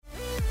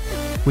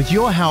With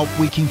your help,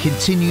 we can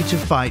continue to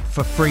fight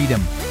for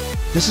freedom.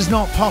 This is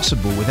not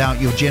possible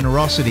without your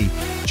generosity.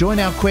 Join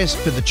our quest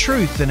for the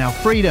truth and our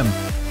freedom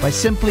by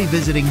simply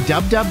visiting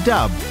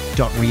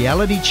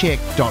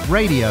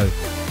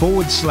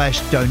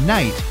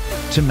www.realitycheck.radio/donate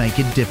to make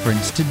a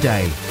difference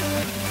today.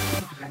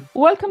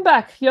 Welcome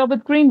back. You're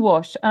with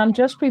Greenwash. I'm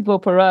Jaspreet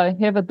Voparai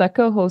here with my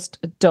co-host,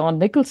 Don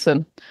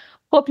Nicholson.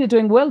 Hope you're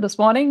doing well this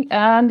morning,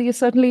 and you're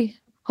certainly,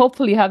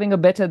 hopefully, having a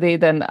better day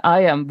than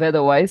I am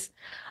weather-wise.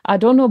 I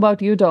don't know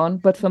about you, Don,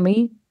 but for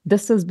me,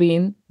 this has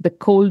been the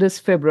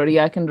coldest February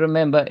I can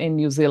remember in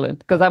New Zealand,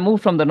 because I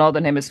moved from the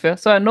Northern Hemisphere,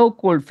 so I know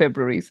cold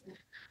Februaries.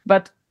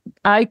 But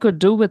I could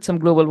do with some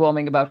global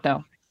warming about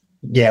now.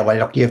 Yeah, well,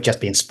 look, you've just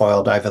been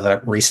spoiled over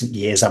the recent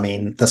years. I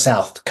mean, the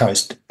South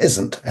Coast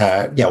isn't, we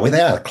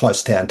are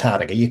close to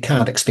Antarctica. You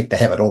can't expect to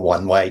have it all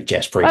one way,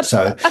 Jaspreet.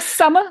 So a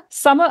summer,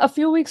 a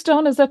few weeks,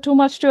 Don, is that too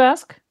much to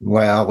ask?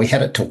 Well, we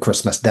had it till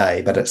Christmas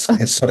Day, but it's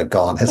sort of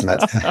gone, hasn't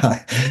it?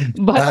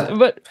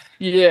 but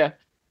yeah.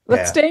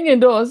 But staying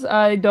indoors,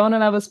 Don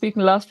and I were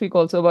speaking last week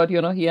also about,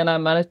 he and I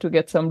managed to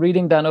get some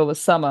reading done over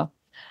summer.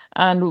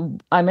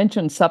 And I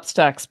mentioned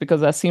Substacks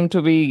because I seem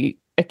to be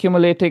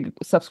accumulating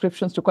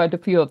subscriptions to quite a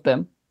few of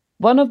them.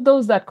 One of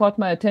those that caught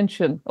my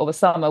attention over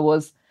summer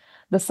was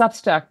the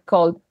Substack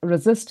called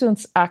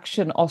Resistance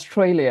Action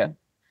Australia.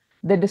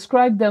 They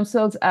describe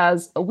themselves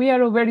as, we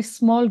are a very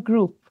small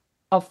group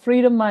of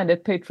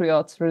freedom-minded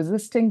patriots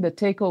resisting the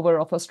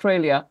takeover of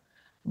Australia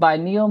by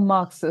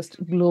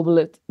neo-Marxist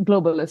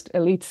globalist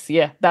elites.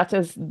 Yeah,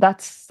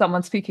 that's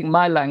someone speaking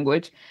my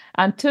language.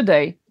 And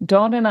today,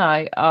 Don and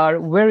I are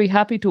very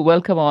happy to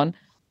welcome on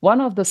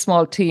one of the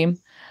small team,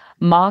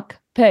 Mark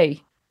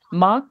PEY.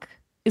 Mark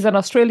is an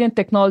Australian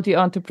technology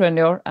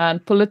entrepreneur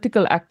and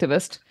political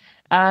activist,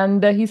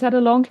 and he's had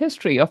a long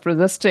history of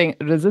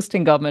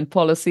resisting government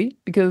policy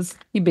because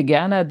he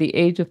began at the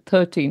age of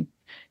 13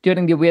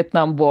 during the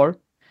Vietnam War.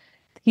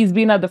 He's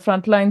been at the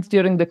front lines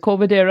during the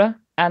COVID era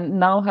and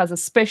now has a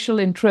special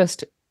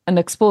interest in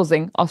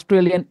exposing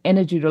Australian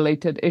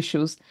energy-related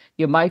issues.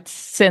 You might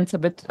sense a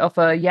bit of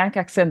a Yank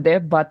accent there,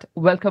 but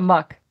welcome,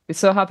 Mark. We're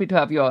so happy to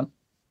have you on.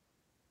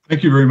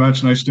 Thank you very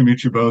much. Nice to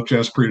meet you both,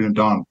 Jaspreet and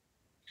Don.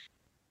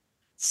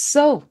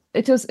 So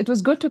it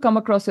was good to come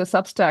across your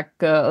Substack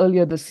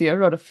earlier this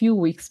year or a few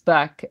weeks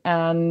back,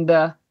 and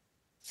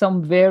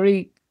some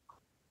very,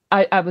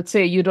 I would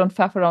say you don't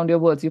faff around your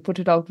words. You put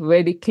it out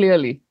very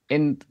clearly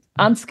in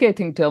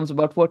unscathing terms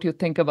about what you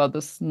think about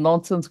this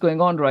nonsense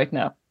going on right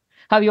now.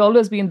 Have you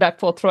always been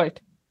that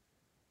forthright?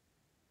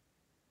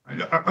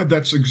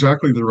 That's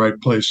exactly the right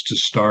place to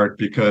start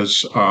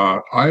because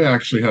I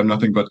actually have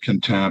nothing but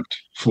contempt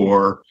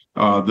for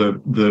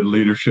the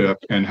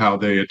leadership and how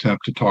they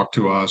attempt to talk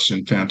to us,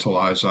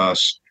 infantilize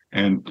us,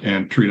 and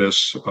treat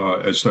us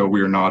as though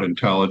we are not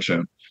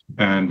intelligent.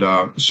 And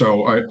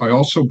so I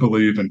also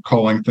believe in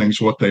calling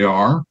things what they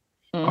are.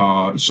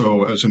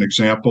 So as an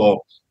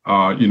example,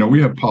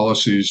 we have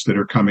policies that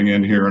are coming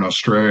in here in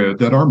Australia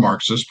that are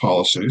Marxist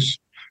policies.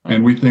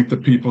 And we think the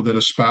people that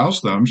espouse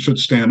them should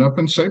stand up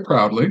and say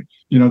proudly,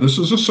 this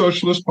is a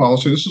socialist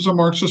policy, this is a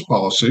Marxist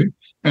policy,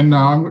 and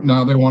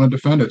now they want to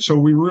defend it. So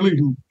we really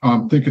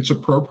think it's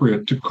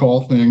appropriate to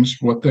call things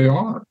what they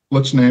are.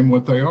 Let's name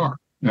what they are.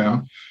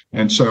 Yeah.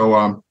 And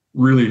so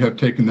really have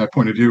taken that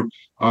point of view.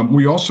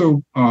 We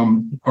also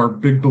are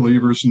big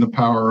believers in the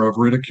power of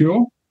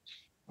ridicule.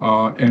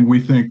 And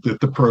we think that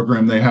the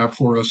program they have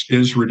for us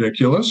is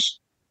ridiculous.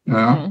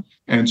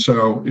 And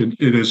so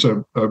it is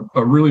a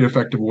really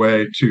effective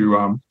way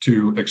to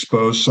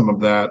expose some of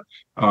that,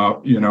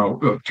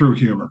 through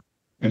humor.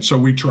 And so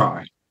we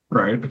try,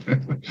 right?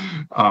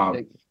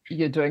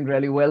 You're doing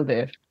really well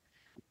there.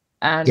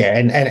 And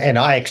and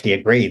I actually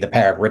agree. The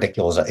power of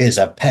ridicule is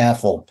a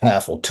powerful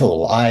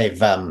tool.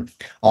 I've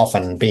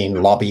often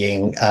been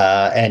lobbying,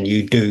 and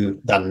you do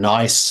the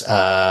nice,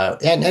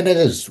 and it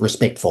is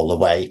respectful the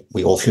way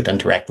we all should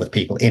interact with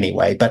people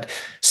anyway. But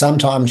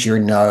sometimes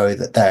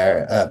that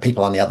there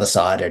people on the other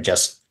side are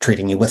just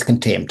treating you with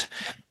contempt.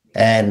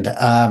 And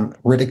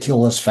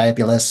ridicule is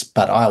fabulous,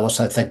 but I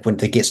also think when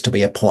there gets to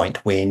be a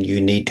point when you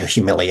need to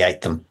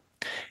humiliate them.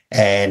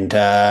 And,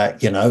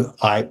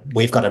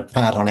 we've got a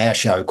part on our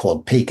show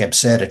called Peak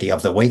Absurdity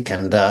of the Week,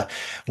 and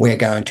we're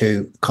going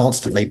to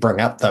constantly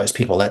bring up those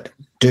people that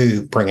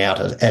do bring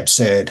out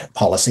absurd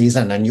policies.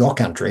 And in your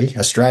country,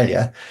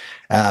 Australia,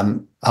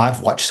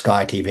 I've watched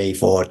Sky TV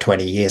for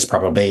 20 years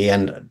probably,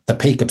 and the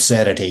peak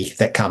absurdity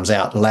that comes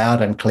out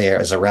loud and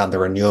clear is around the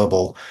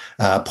renewable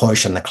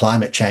push and the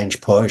climate change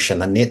push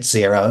and the net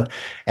zero.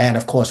 And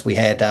of course, we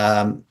had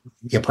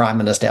your Prime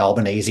Minister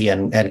Albanese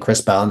and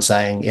Chris Bowen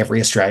saying every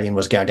Australian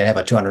was going to have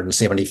a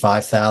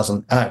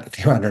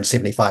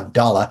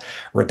 $275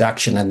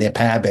 reduction in their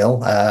power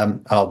bill.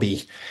 I'll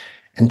be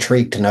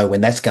intrigued to know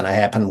when that's going to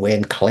happen,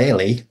 when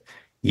clearly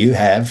you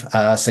have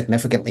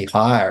significantly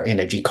higher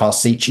energy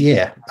costs each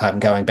year,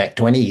 going back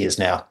 20 years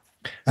now.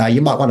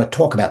 You might want to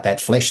talk about that,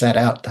 flesh that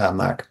out,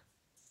 Mark.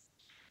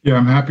 Yeah,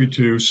 I'm happy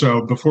to.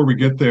 So before we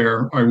get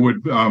there, I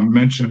would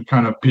mention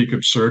kind of peak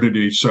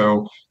absurdity.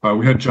 So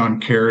we had John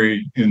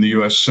Kerry in the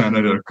U.S.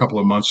 Senate a couple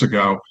of months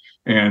ago,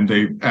 and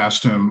they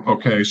asked him,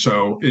 okay,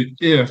 so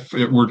if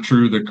it were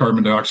true that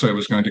carbon dioxide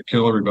was going to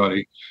kill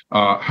everybody,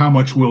 how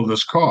much will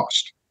this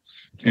cost?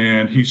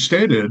 And he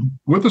stated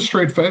with a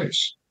straight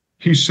face,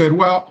 he said,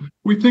 well,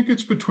 we think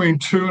it's between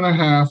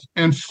 $2.5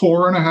 and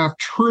 $4.5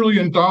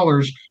 trillion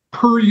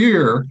per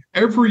year,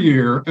 every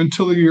year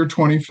until the year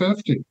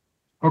 2050.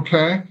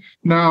 Okay.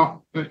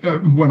 Now,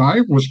 when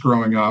I was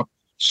growing up,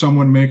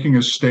 someone making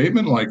a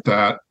statement like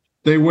that,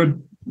 they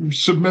would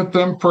submit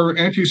them for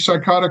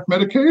antipsychotic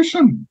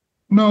medication.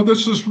 No,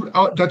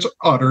 that's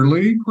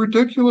utterly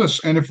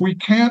ridiculous. And if we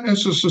can't,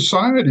 as a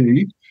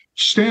society,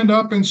 stand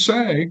up and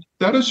say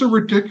that is a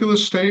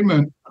ridiculous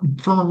statement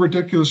from a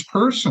ridiculous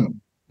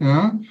person.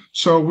 Yeah.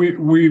 So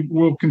we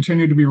will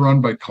continue to be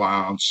run by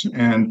clowns.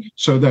 And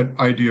so that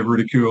idea of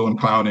ridicule and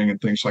clowning and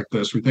things like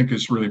this, we think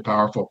is really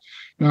powerful.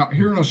 Now,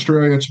 here in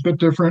Australia, it's a bit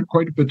different,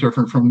 quite a bit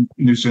different from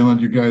New Zealand.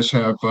 You guys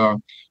have,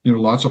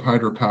 lots of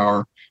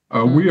hydropower.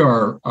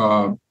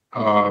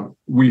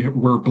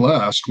 We're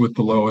blessed with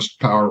the lowest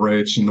power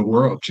rates in the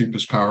world,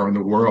 cheapest power in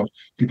the world,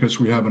 because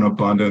we have an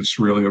abundance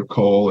really of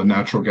coal and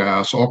natural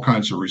gas, all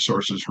kinds of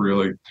resources,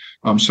 really.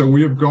 So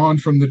we have gone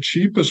from the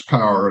cheapest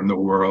power in the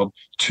world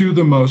to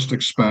the most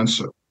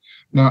expensive.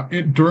 Now,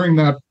 during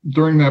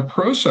that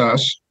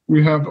process,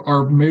 we have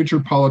our major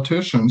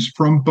politicians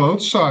from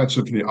both sides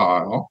of the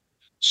aisle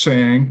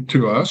saying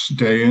to us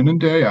day in and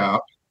day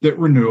out that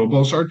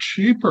renewables are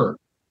cheaper.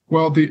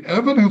 Well, the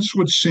evidence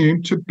would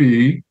seem to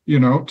be,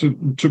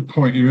 to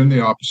point you in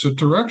the opposite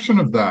direction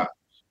of that.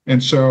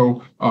 And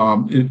so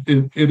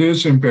it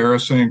is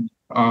embarrassing.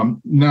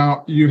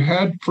 Now, you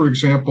had, for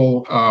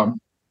example,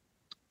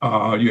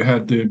 you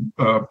had the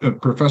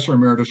professor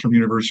emeritus from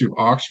University of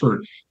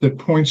Oxford that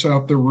points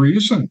out the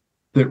reason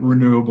that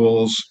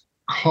renewables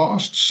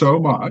cost so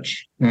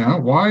much. Yeah,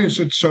 why is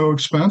it so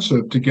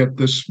expensive to get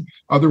this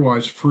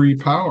otherwise free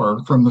power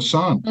from the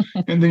sun?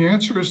 And the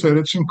answer is that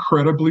it's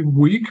incredibly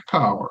weak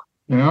power.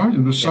 Yeah,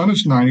 the sun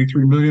is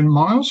 93 million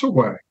miles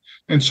away.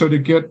 And so to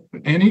get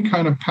any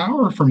kind of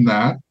power from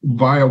that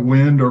via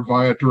wind or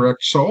via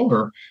direct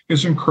solar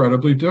is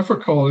incredibly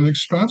difficult and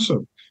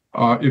expensive.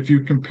 If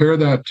you compare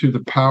that to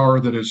the power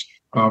that is,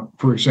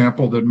 for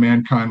example, that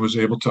mankind was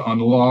able to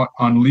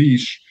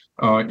unleash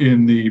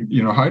in the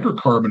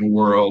hydrocarbon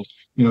world,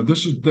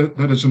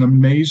 that is an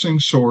amazing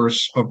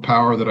source of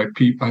power that I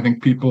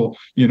think people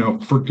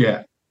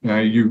forget.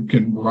 You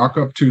can rock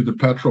up to the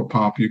petrol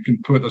pump. You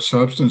can put a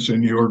substance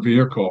in your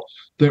vehicle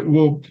that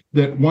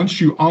once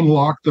you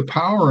unlock the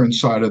power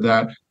inside of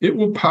that, it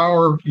will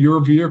power your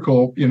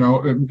vehicle,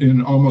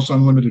 in almost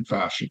unlimited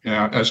fashion,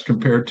 as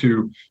compared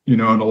to,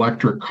 an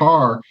electric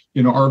car.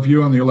 Our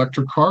view on the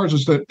electric cars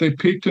is that they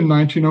peaked in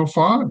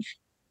 1905.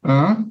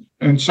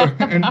 And so, so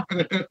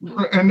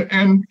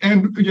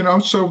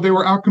they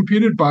were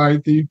outcompeted by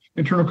the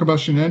internal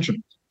combustion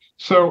engine.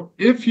 So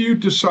if you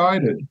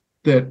decided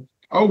that,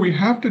 we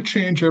have to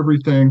change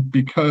everything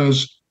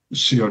because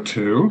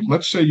CO2,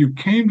 let's say you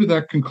came to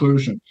that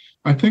conclusion.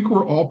 I think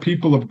we're all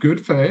people of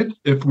good faith.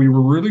 If we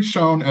were really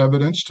shown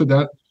evidence to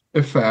that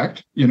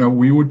effect,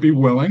 we would be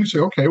willing to say,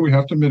 okay, we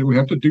have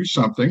to do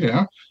something.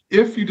 Yeah.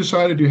 If you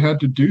decided you had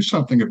to do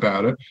something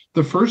about it,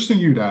 the first thing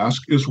you'd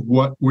ask is,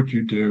 what would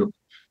you do?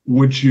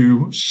 Would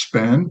you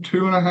spend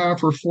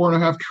 $2.5 or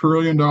 $4.5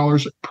 trillion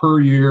per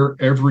year,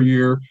 every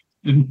year,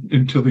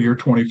 until the year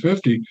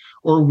 2050,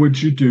 or would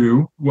you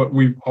do what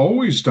we've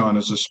always done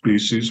as a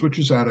species, which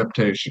is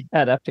adaptation?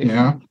 Adaptation.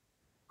 Yeah.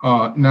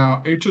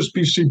 Now,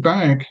 HSBC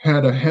Bank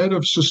had a head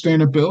of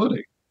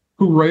sustainability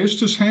who raised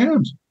his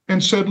hand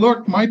and said,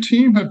 "Look, my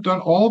team have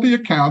done all the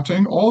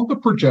accounting, all the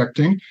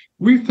projecting.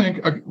 We think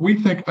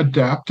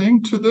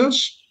adapting to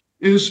this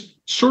is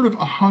sort of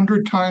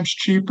 100 times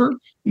cheaper."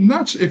 And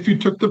that's if you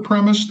took the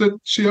premise that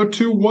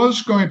CO2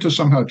 was going to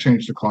somehow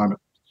change the climate.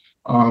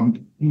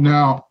 And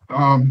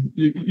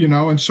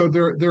so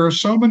there are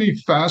so many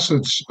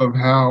facets of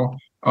how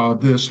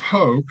this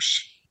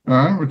hoax.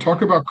 We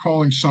talk about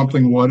calling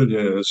something what it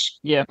is.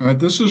 Yeah.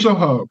 This is a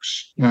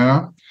hoax.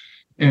 Yeah.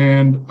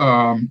 And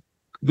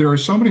there are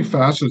so many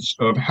facets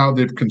of how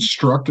they've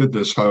constructed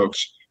this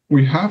hoax.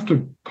 We have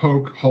to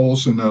poke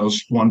holes in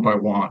those one by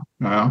one.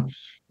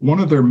 One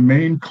of their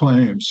main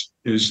claims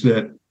is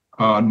that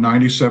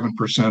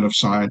 97% of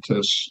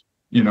scientists,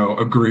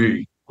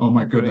 agree. Oh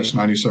my goodness,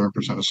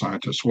 97% of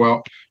scientists.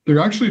 Well, they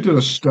actually did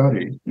a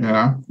study.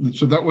 Yeah.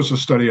 So that was a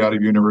study out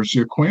of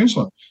University of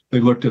Queensland. They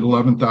looked at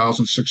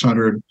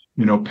 11,600,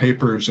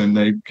 papers, and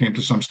they came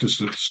to some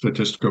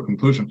statistical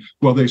conclusion.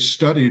 Well, they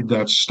studied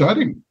that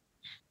study,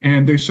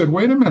 and they said,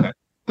 wait a minute,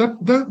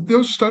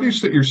 those studies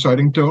that you're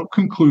citing don't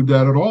conclude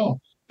that at all.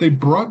 They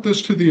brought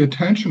this to the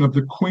attention of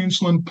the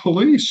Queensland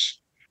police.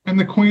 And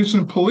the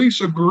Queensland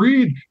police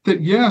agreed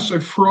that, yes, a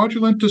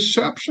fraudulent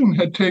deception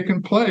had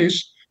taken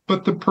place,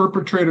 but the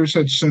perpetrators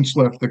had since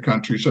left the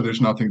country, so there's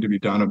nothing to be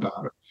done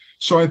about it.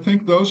 So I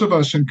think those of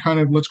us in kind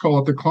of, let's call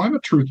it the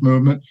climate truth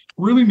movement,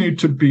 really need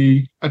to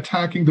be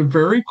attacking the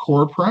very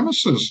core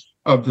premises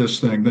of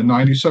this thing, the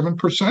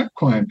 97%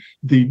 claim,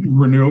 the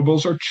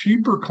renewables are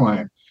cheaper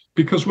claim.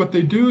 Because what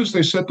they do is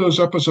they set those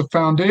up as a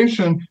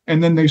foundation,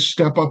 and then they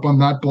step up on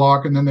that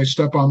block, and then they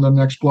step on the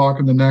next block,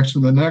 and the next,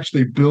 and the next.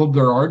 They build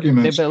their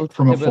arguments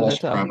from a false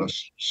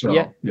premise. So,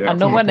 yeah, and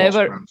no one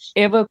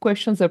ever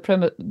questions the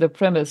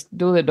premise,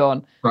 do they,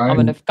 Don? Right. I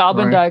mean, if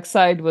carbon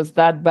dioxide was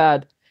that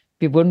bad,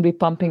 we wouldn't be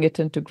pumping it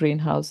into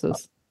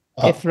greenhouses.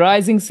 If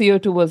rising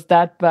CO2 was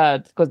that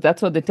bad, because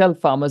that's what they tell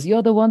farmers,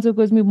 you're the ones who are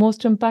going to be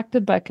most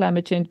impacted by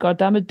climate change. God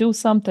damn it, do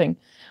something.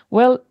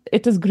 Well,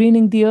 it is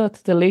greening the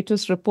earth. The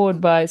latest report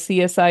by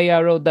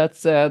CSIRO,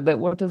 that's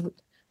what does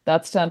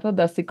that stand for?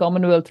 That's the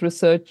Commonwealth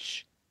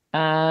Research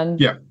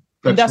and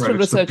Industrial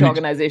Research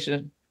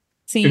Organization.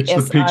 CSIRO. It's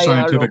the peak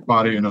scientific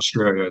body in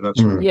Australia.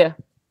 That's right. Yeah.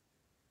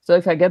 So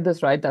if I get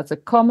this right, that's a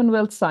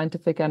Commonwealth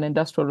Scientific and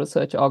Industrial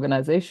Research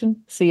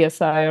Organization,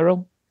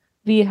 CSIRO.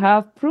 We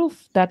have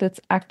proof that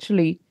it's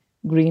actually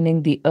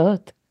greening the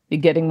earth. We're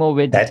getting more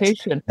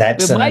vegetation.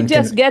 We might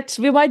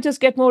just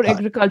get more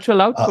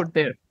agricultural output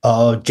there.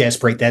 Oh,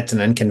 Jaspreet, that's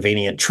an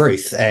inconvenient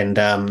truth. And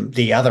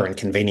the other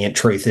inconvenient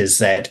truth is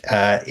that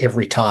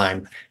every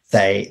time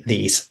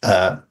these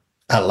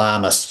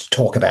alarmists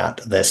talk about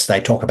this,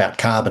 they talk about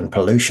carbon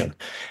pollution.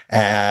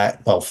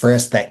 Well,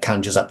 first that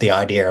conjures up the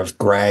idea of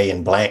grey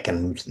and black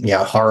and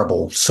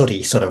horrible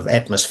sooty sort of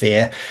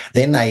atmosphere.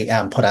 Then they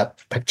put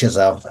up pictures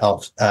of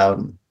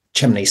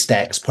chimney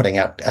stacks putting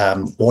out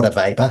water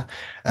vapor,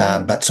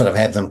 but sort of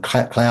have them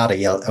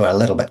cloudy or a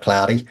little bit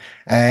cloudy.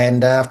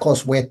 And of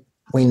course,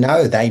 we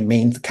know they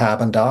mean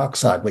carbon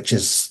dioxide, which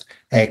is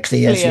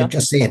actually, as you've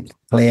just said,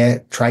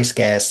 clear trace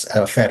gas,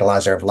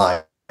 fertilizer of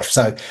life.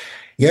 So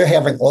you're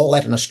having all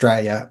that in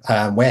Australia.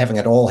 We're having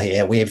it all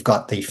here. We've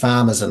got the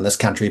farmers in this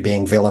country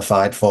being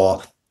vilified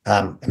for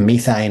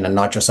methane and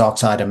nitrous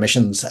oxide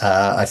emissions.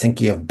 I think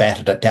you've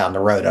battered it down the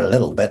road a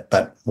little bit,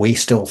 but we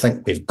still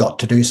think we've got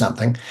to do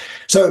something.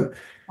 So,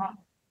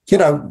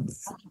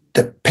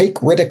 the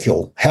peak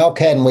ridicule, how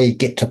can we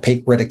get to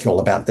peak ridicule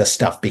about this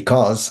stuff?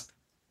 Because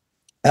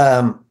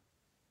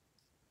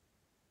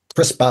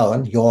Chris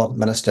Bowen, your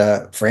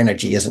Minister for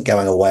Energy, isn't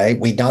going away.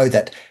 We know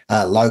that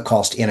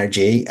low-cost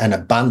energy and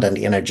abundant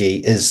energy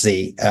is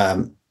the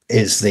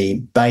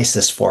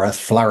basis for a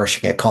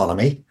flourishing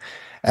economy.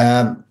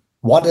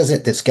 What is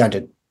it that's going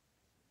to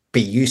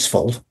be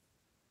useful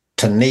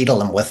to needle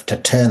them with to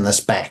turn this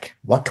back?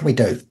 What can we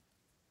do?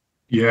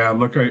 Yeah,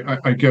 look,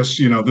 I guess,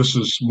 this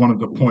is one of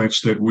the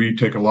points that we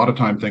take a lot of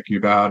time thinking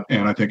about.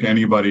 And I think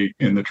anybody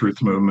in the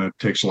truth movement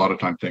takes a lot of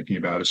time thinking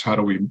about is how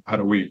do we,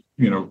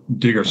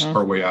 dig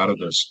our way out of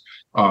this?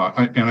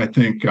 And I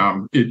think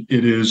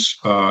it is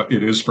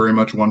very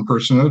much one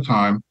person at a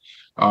time.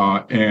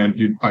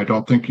 I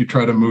don't think you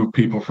try to move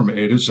people from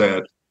A to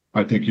Z.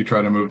 I think you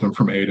try to move them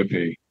from A to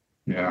B.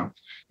 Yeah.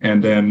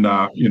 And then,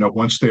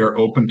 once they are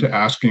open to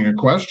asking a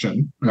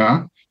question,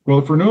 well,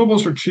 if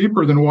renewables are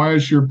cheaper, then why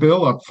is your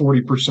bill up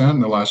 40% in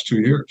the last 2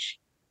 years?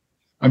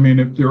 I mean,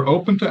 if they're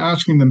open to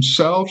asking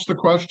themselves the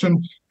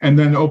question and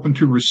then open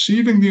to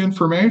receiving the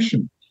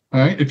information,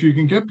 right? If you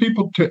can get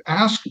people to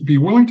be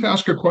willing to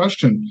ask a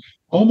question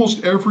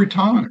almost every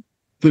time,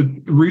 the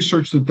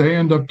research that they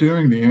end up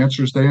doing, the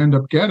answers they end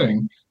up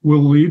getting,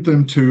 will lead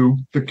them to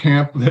the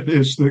camp that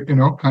is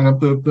kind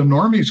of the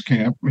normies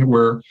camp,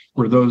 where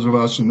those of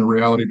us in the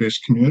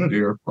reality-based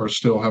community are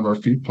still have our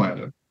feet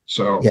planted.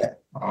 So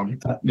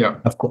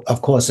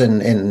of course,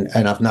 and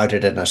I've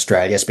noted in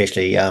Australia,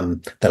 especially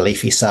the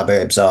leafy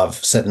suburbs of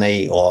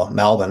Sydney or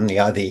Melbourne,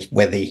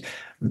 where the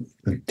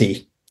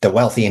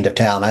wealthy end of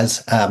town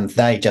is,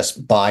 they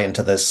just buy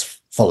into this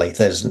fully.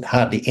 There's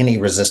hardly any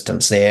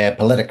resistance there.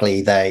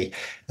 Politically,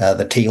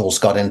 the Teals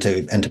got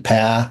into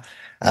power,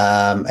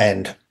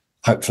 and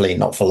hopefully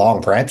not for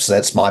long. Perhaps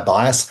that's my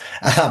bias,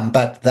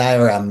 but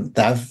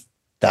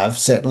they've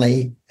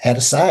certainly had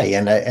a say,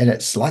 and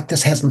it's like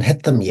this hasn't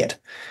hit them yet.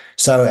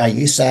 So are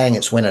you saying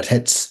it's when it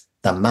hits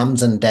the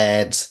mums and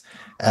dads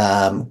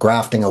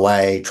grafting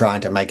away,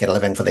 trying to make a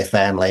living for their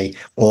family,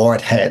 or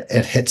it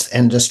hits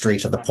industry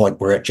to the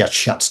point where it just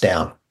shuts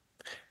down?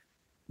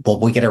 Will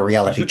we get a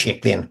reality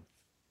check then?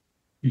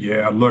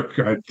 Yeah, look,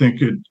 I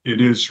think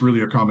it is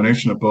really a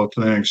combination of both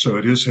things. So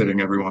it is hitting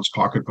everyone's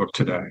pocketbook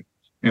today.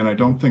 And I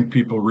don't think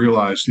people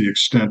realize the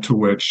extent to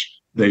which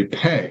they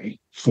pay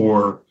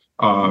for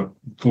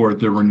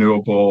the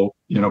renewable,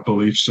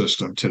 belief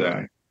system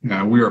today.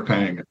 Now we are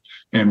paying it,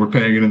 and we're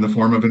paying it in the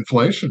form of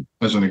inflation,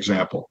 as an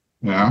example.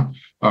 Yeah,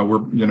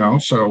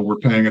 so we're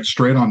paying it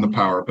straight on the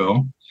power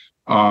bill.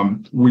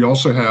 We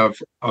also have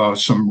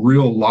some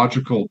real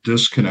logical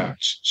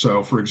disconnects.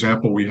 So, for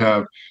example, we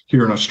have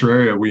here in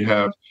Australia, we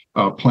have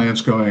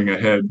plans going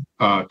ahead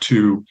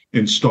to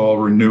install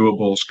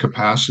renewables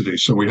capacity.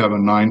 So we have a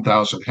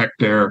 9,000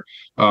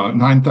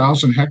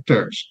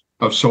 hectares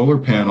of solar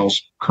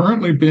panels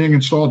currently being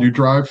installed. You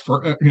drive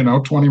for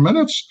 20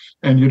 minutes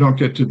and you don't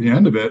get to the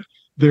end of it.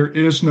 There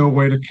is no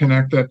way to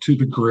connect that to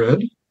the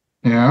grid.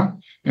 Yeah.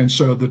 And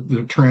so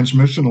the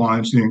transmission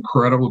lines, the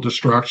incredible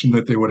destruction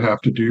that they would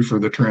have to do for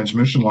the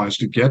transmission lines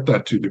to get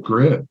that to the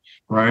grid,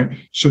 right?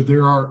 So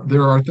there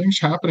are things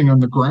happening on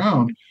the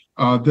ground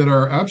that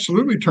are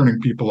absolutely turning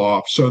people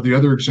off. So the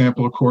other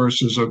example, of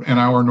course, is an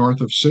hour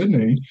north of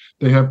Sydney.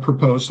 They have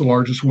proposed the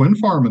largest wind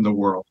farm in the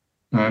world.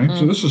 Right?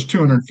 So this is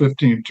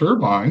 215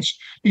 turbines.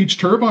 Each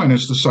turbine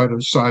is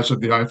the size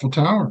of the Eiffel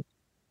Tower.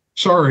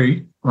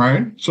 Sorry,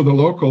 right? So the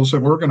locals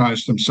have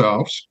organized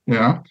themselves,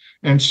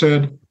 and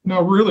said,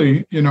 no,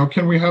 really,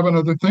 can we have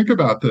another think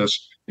about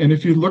this? And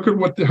if you look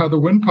at how the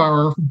wind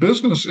power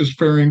business is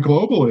faring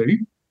globally,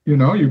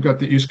 you've got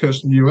the East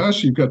Coast of the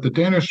U.S., you've got the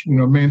Danish,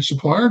 main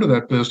supplier to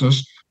that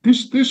business.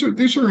 These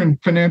are in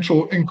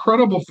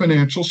incredible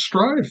financial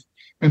strife.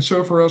 And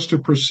so for us to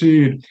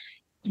proceed,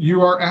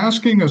 you are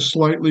asking a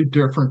slightly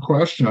different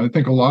question. I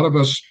think a lot of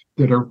us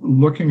that are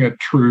looking at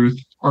truth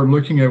are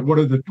looking at what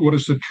is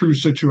the true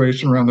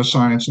situation around the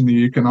science and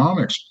the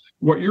economics.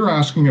 What you're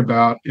asking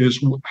about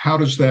is how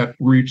does that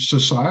reach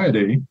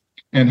society,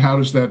 and how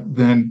does that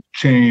then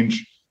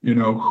change,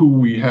 who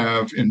we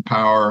have in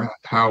power,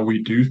 how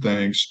we do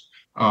things.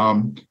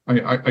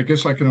 I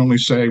guess I can only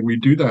say we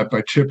do that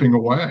by chipping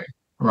away.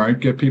 Right?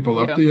 Get people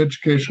up the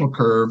educational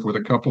curve with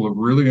a couple of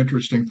really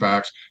interesting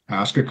facts,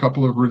 ask a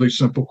couple of really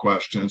simple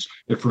questions.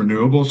 If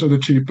renewables are the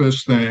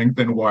cheapest thing,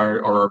 then why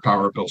are our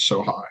power bills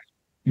so high?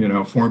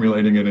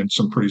 Formulating it in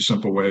some pretty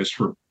simple ways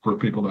for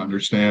people to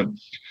understand.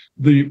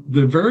 The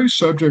very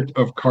subject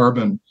of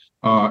carbon,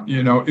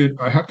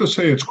 I have to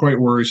say it's quite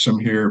worrisome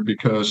here,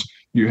 because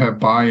you have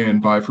buy-in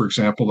by, for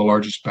example, the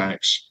largest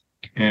banks.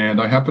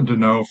 And I happen to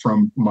know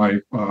from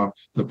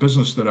the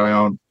business that I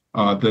own,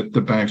 that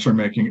the banks are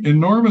making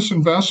enormous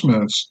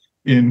investments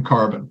in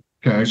carbon.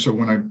 Okay, so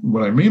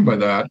what I mean by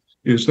that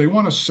is they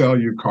want to sell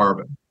you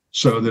carbon,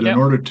 so that in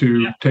order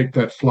to take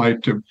that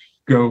flight to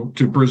go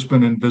to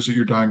Brisbane and visit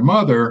your dying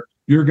mother,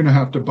 you're going to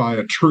have to buy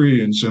a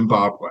tree in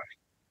Zimbabwe.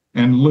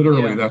 And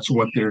literally that's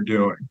what they're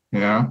doing.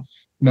 Yeah.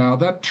 Now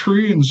that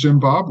tree in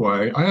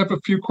Zimbabwe, I have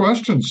a few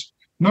questions.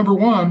 Number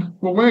one,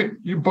 well, wait,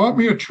 you bought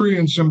me a tree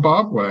in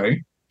Zimbabwe,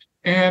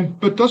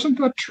 but doesn't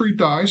that tree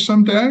die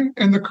someday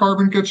and the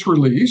carbon gets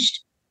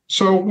released?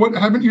 So what,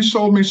 haven't you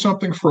sold me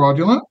something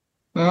fraudulent?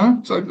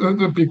 So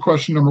that'd be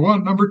question number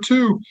one. Number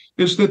two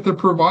is that the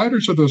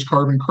providers of those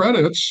carbon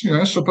credits,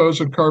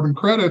 supposed carbon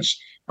credits,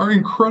 are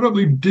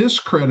incredibly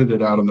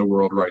discredited out in the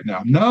world right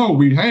now. No,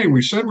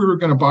 we said we were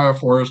going to buy a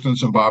forest in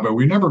Zimbabwe.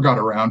 We never got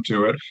around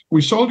to it.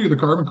 We sold you the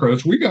carbon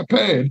credits. We got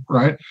paid,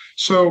 right?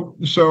 So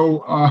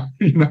I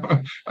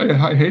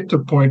hate to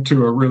point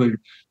to a really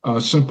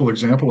simple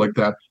example like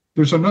that.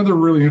 There's another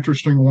really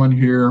interesting one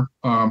here.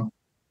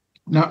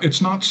 Now,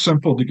 it's not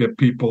simple to get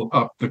people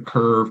up the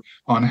curve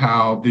on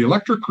how the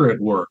electric grid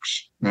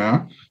works.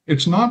 Yeah,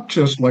 it's not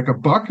just like a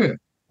bucket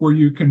where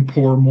you can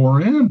pour more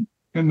in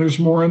and there's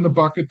more in the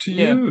bucket to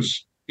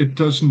use. It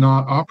does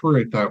not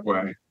operate that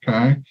way.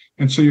 Okay,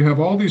 and so you have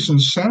all these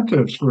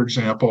incentives. For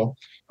example,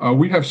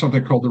 we have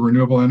something called the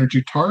renewable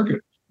energy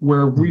target,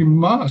 where we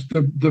must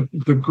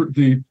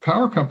the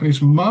power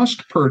companies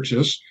must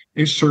purchase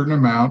a certain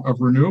amount of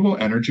renewable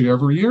energy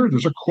every year.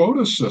 There's a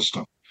quota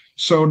system.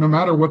 So no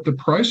matter what the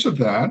price of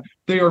that,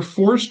 they are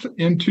forced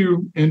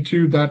into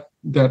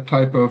that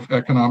type of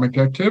economic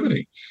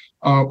activity.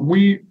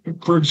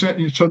 For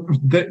example, so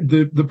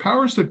the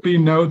powers that be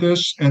know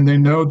this, and they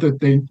know that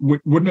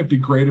wouldn't it be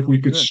great if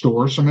we could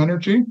store some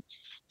energy?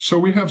 So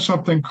we have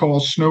something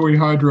called Snowy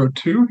Hydro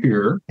 2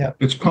 here. Yep.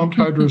 It's pumped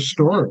hydro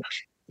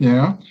storage.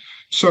 Yeah.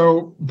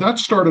 So that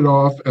started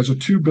off as a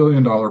 $2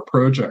 billion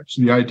project.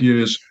 So the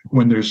idea is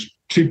when there's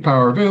cheap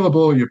power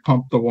available, you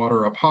pump the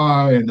water up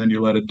high and then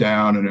you let it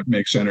down, and it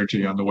makes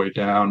energy on the way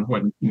down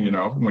when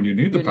you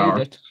need the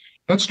power.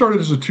 That started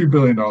as a $2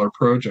 billion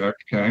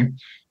project. Okay.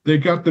 They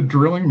got the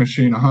drilling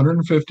machine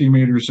 150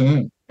 meters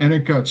in, and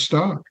it got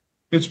stuck.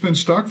 It's been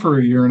stuck for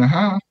a year and a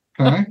half.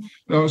 Okay.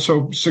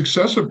 So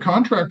successive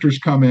contractors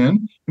come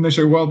in and they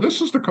say, well,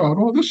 this is the cost.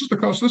 Well, this is the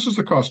cost. This is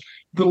the cost.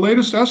 The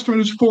latest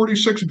estimate is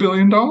 $46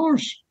 billion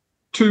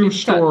to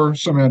store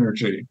some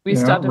energy. We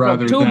started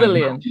from 2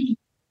 billion.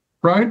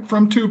 Right.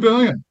 From 2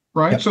 billion.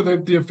 Right. Yep. So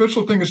the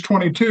official thing is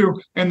 22.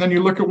 And then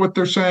you look at what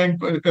they're saying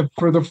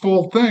for the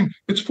full thing.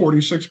 It's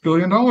 $46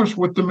 billion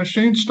with the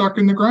machine stuck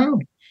in the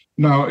ground.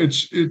 No,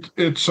 it's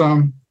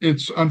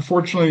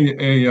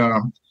unfortunately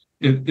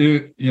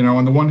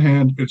on the one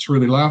hand, it's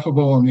really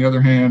laughable. On the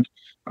other hand,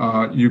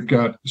 you've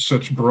got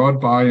such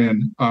broad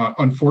buy-in,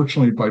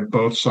 unfortunately, by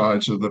both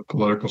sides of the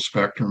political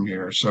spectrum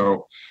here.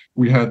 So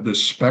we had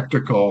this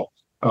spectacle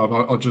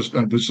of,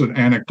 this is an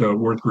anecdote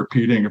worth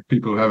repeating if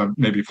people who haven't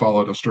maybe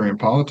followed Australian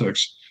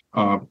politics.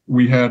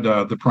 We had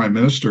the prime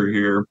minister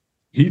here.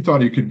 He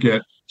thought he could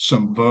get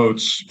some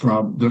votes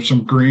from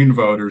some Green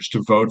voters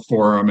to vote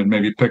for him and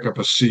maybe pick up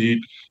a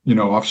seat,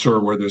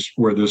 offshore where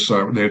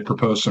they had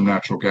proposed some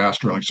natural gas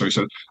drilling. So he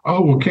said,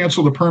 "Oh, we'll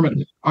cancel the permit.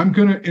 I'm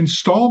going to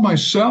install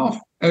myself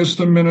as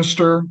the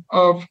minister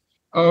of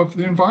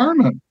the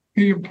environment."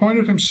 He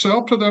appointed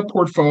himself to that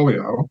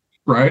portfolio,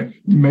 right?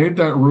 Made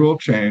that rule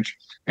change.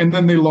 and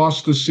then they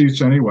lost the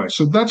seats anyway.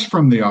 So that's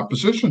from the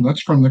opposition.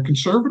 That's from the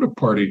Conservative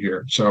Party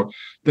here. So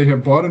they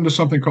have bought into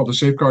something called the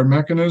safeguard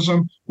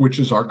mechanism, which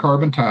is our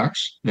carbon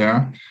tax.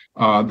 Yeah.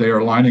 They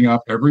are lining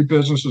up. Every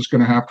business is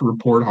going to have to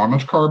report how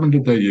much carbon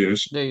did they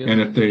use.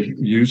 And if they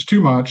use too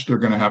much, they're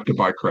going to have to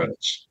buy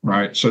credits.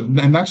 Right. So,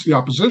 and that's the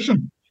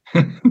opposition.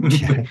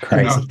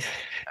 Crazy.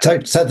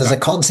 So there's a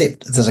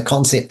concept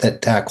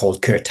that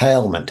called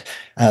curtailment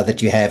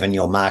that you have in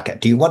your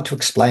market. Do you want to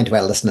explain to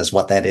our listeners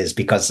what that is?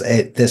 Because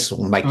this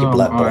will make your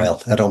blood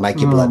boil. It'll make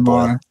your blood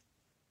boil.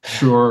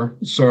 Sure.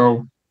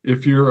 So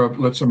if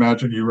let's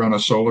imagine you run a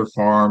solar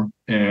farm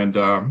and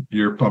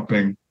you're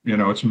pumping,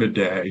 it's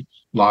midday,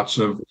 lots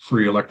of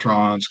free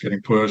electrons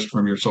getting pushed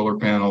from your solar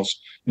panels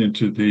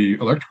into the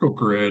electrical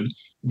grid,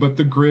 but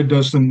the grid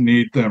doesn't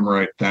need them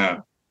right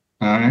then.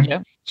 All right.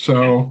 Yeah.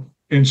 So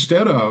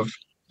instead of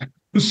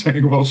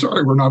saying, well,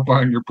 sorry, we're not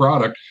buying your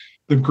product,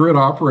 the grid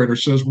operator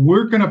says,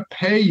 we're going to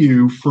pay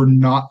you for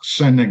not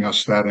sending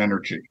us that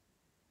energy.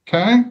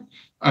 Okay.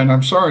 And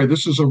I'm sorry,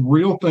 this is a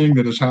real thing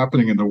that is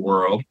happening in the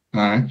world.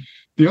 Okay?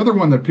 The other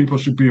one that people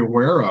should be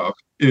aware of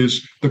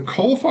is the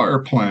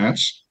coal-fired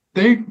plants.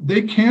 They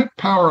can't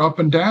power up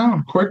and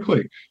down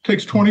quickly. It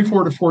takes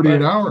 24 to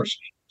 48 hours.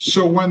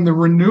 So when the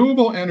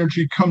renewable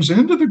energy comes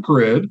into the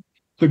grid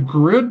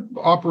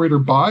operator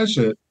buys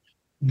it,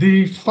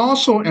 the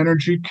fossil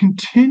energy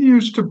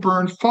continues to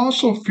burn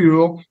fossil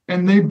fuel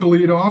and they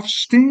bleed off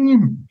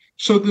steam.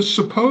 So the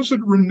supposed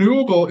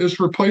renewable is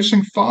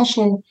replacing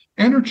fossil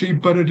energy,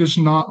 but it is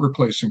not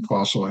replacing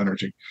fossil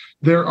energy.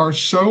 There are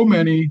so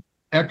many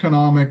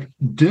economic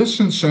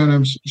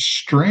disincentives,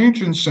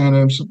 strange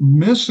incentives,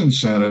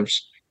 misincentives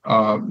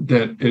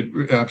that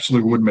it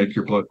absolutely would make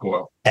your blood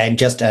boil. And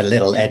just a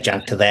little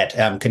adjunct to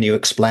that, can you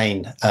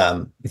explain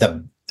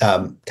the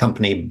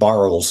company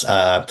Borrell's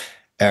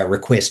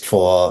request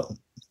for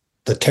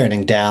the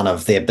turning down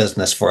of their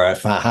business for a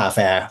half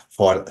hour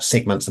for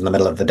segments in the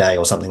middle of the day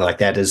or something like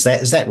that? Is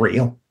that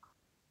real?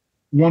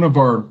 One of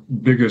our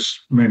biggest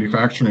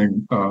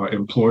manufacturing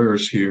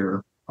employers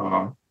here,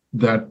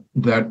 that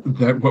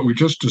what we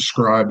just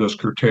described, those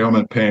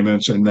curtailment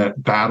payments and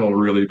that battle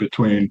really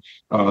between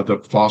the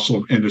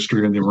fossil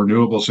industry and the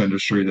renewables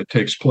industry that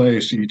takes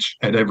place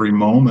at every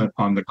moment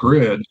on the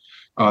grid,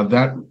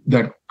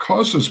 that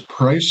causes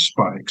price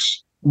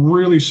spikes.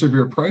 Really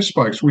severe price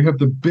spikes. We have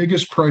the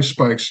biggest price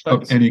spikes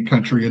of any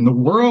country in the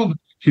world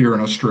here in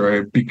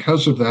Australia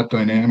because of that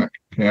dynamic.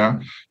 Yeah.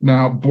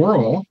 Now,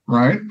 Borrell,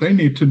 right? They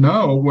need to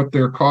know what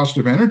their cost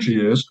of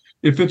energy is.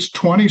 If it's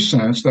 20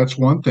 cents, that's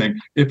one thing.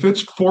 If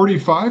it's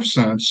 45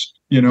 cents,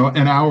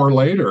 an hour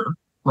later,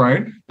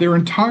 right? Their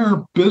entire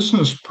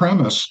business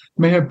premise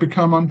may have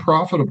become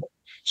unprofitable.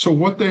 So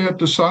what they have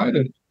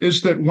decided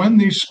is that when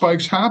these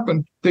spikes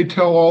happen, they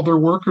tell all their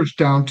workers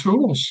down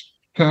tools.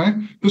 Okay,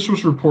 this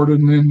was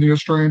reported in the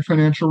Australian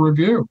Financial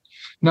Review.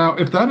 Now,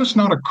 if that is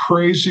not a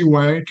crazy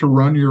way to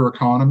run your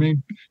economy,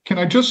 can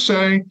I just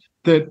say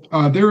that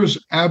there is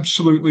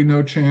absolutely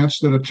no chance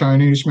that a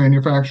Chinese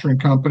manufacturing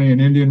company, an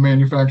Indian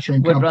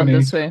manufacturing company,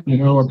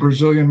 a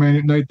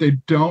Brazilian they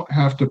don't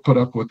have to put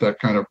up with that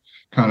kind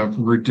of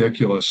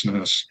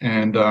ridiculousness.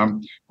 And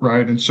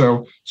right, and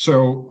so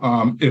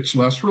it's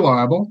less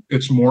reliable,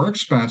 it's more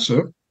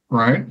expensive,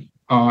 right?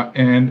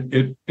 And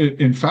it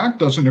in fact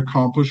doesn't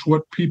accomplish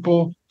what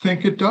people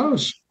think it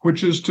does,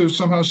 which is to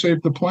somehow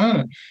save the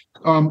planet.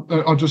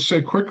 I'll just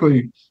say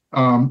quickly,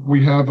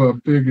 we have a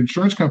big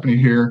insurance company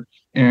here,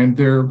 and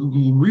their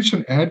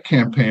recent ad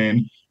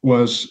campaign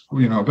was,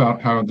 about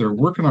how they're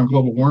working on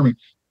global warming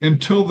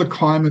until the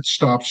climate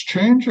stops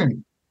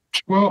changing.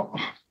 Well,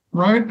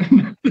 right?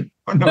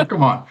 No,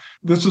 come on.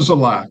 This is a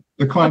lie.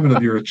 The climate of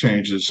the earth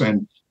changes,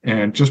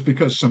 and just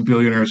because some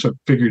billionaires have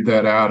figured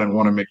that out and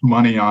want to make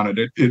money on it,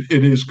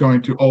 it is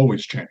going to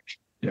always change.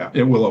 Yeah,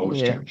 it will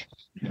always change.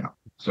 Yeah.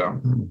 So,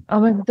 I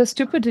mean, the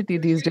stupidity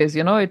these days,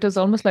 it is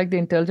almost like the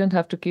intelligent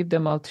have to keep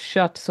their mouth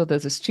shut so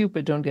that the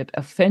stupid don't get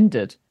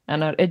offended.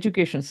 And our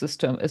education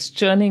system is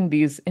churning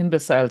these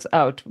imbeciles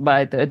out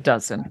by the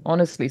dozen.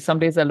 Honestly, some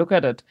days I look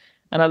at it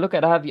and I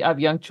have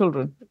young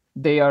children.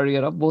 They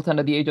are, both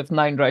under the age of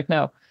 9 right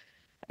now.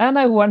 And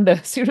I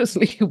wonder,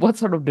 seriously, what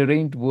sort of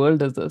deranged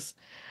world is this?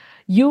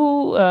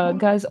 You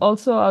guys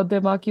also out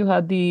there, Mark, you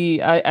had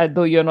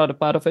though you're not a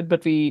part of it,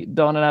 but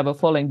Don and I were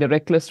following the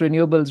Reckless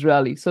Renewables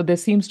rally. So there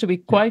seems to be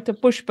quite a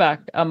pushback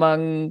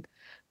among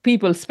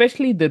people,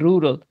 especially the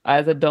rural.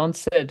 As Don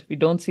said, we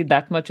don't see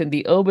that much in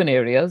the urban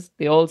areas.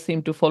 They all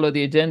seem to follow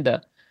the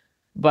agenda.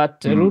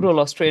 But rural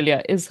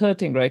Australia is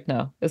hurting right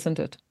now, isn't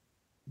it?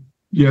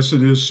 Yes,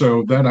 it is.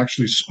 So that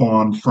actually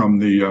spawned from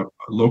the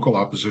local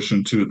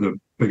opposition to the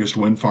biggest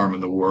wind farm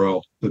in the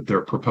world that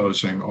they're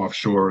proposing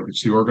offshore.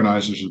 It's the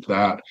organizers of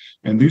that.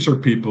 And these are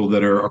people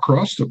that are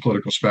across the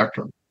political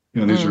spectrum.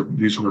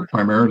 These were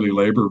primarily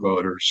labor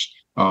voters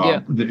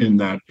in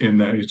that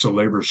it's a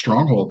labor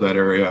stronghold, that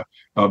area.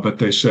 But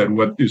they said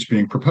what is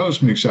being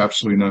proposed makes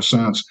absolutely no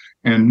sense.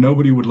 And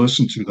nobody would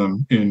listen to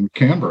them in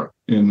Canberra,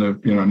 in the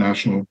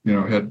national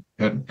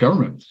head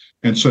government.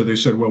 And so they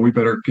said, well, we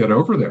better get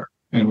over there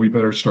and we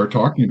better start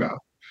talking about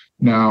it.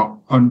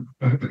 Now,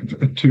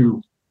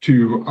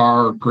 to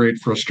our great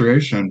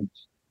frustration,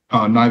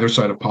 neither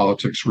side of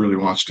politics really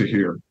wants to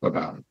hear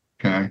about it.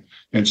 Okay.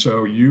 And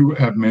so you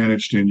have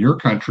managed in your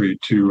country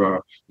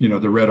to,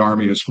 the Red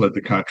Army has fled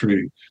the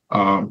country,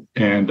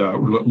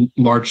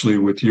 largely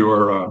with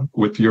your,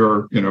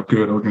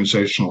 good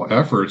organizational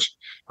efforts.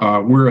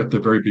 We're at the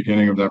very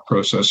beginning of that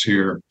process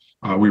here.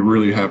 We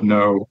really have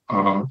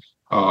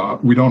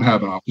we don't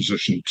have an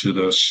opposition to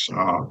this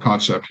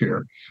concept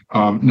here.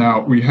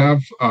 Now we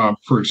have,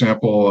 for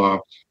example,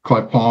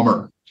 Clive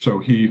Palmer. So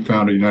he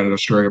founded United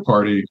Australia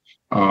Party.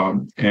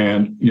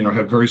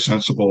 Had very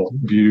sensible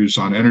views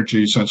on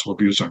energy, sensible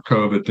views on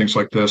COVID, things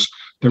like this.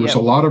 There was a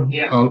lot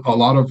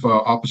of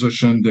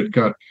opposition that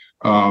got,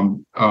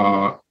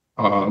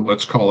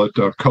 let's call it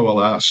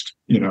coalesced,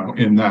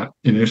 in that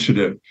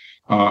initiative.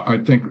 I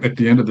think at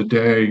the end of the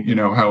day,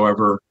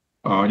 however,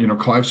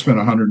 Clive spent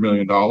 $100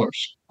 million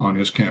on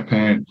his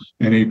campaign,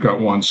 and he got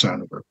one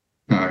senator.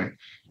 Okay.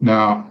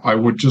 Now, I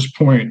would just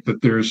point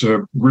that there's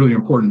a really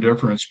important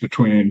difference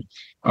between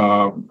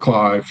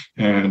Clive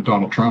and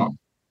Donald Trump.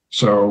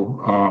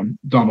 So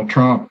Donald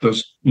Trump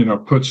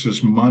puts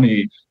his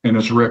money and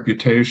his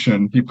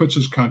reputation, he puts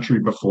his country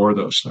before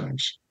those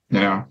things.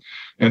 Yeah.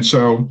 And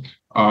so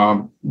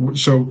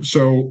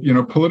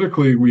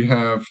politically, we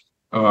have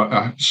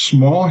a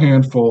small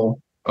handful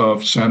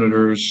of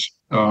senators,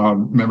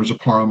 members of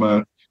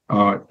parliament,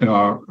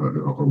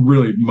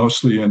 really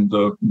mostly in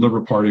the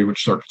Liberal Party,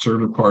 which is our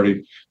Conservative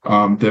Party,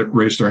 that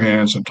raise their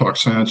hands and talk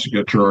sense. You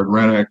get Gerard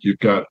Rennick, you've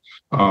got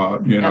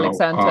Alex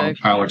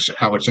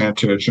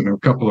Antich, and a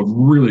couple of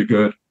really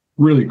good,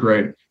 really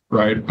great,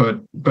 right?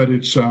 But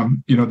it's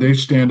they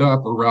stand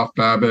up, or Ralph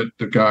Babbitt,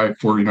 the guy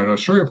for United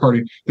Australia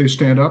Party, they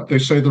stand up, they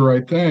say the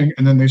right thing,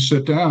 and then they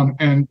sit down,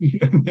 and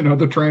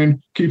the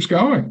train keeps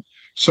going.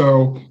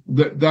 So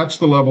that's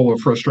the level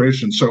of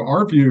frustration. So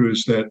our view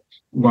is that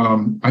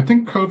I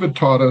think COVID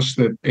taught us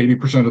that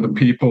 80% of the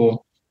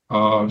people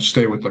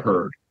stay with the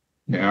herd.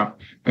 Yeah.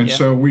 And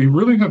so we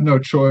really have no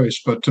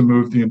choice but to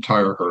move the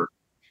entire herd.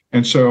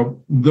 And so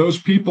those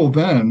people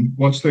then,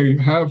 once they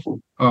have,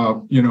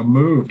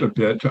 moved a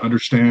bit to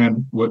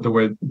understand the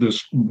way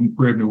this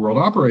Brave New World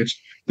operates,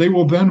 they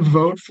will then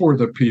vote for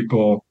the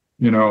people,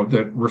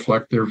 that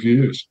reflect their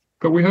views.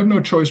 But we have no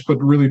choice but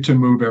really to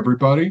move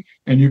everybody,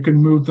 and you can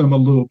move them a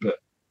little bit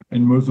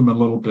and move them a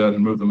little bit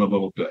and move them a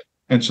little bit.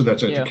 And so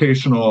that's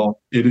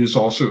educational. It is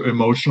also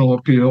emotional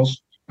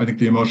appeals. I think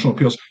the emotional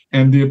appeals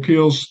and the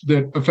appeals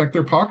that affect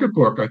their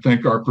pocketbook, I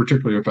think, are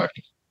particularly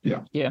effective.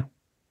 Yeah.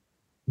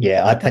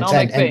 Yeah.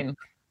 Economic pain.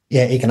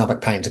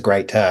 Economic pain's a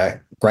great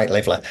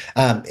leveler.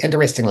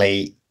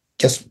 Interestingly,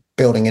 just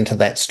building into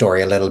that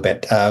story a little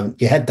bit,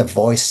 you had the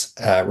voice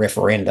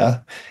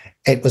referenda.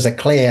 It was a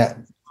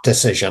clear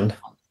decision.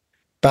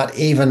 But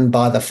even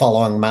by the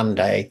following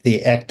Monday,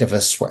 the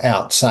activists were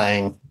out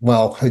saying,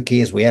 well, who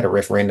cares? We had a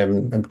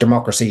referendum.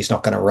 Democracy is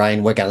not going to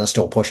reign. We're going to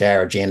still push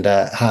our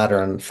agenda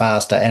harder and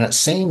faster. And it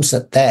seems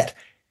that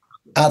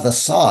other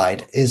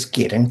side is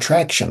getting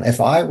traction.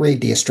 If I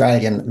read the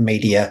Australian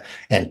media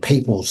and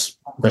people's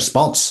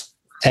response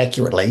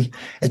accurately,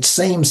 it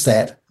seems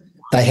that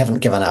they haven't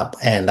given up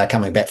and they're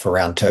coming back for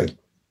round two.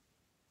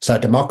 So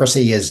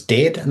democracy is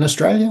dead in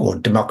Australia, or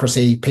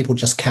democracy, people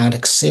just can't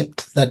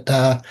accept that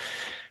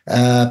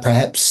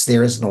perhaps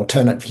there is an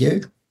alternate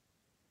view.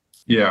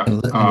 Yeah.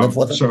 Live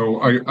with it.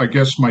 So I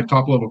guess my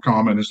top level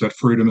comment is that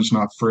freedom is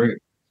not free.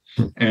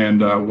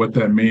 And what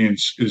that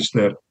means is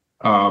that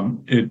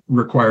it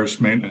requires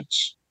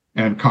maintenance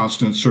and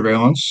constant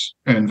surveillance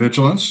and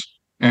vigilance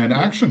and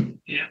action.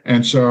 Yeah.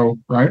 And so,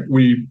 right,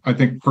 I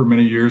think for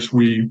many years,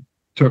 we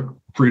took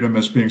freedom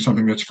as being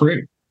something that's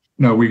free.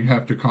 No, we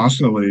have to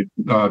constantly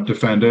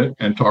defend it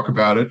and talk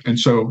about it. And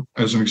so,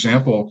 as an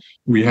example,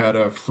 we had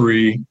a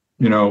free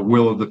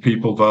will of the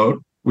people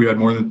vote. We had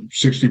more than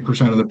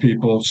 60% of the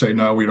people say,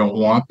 no, we don't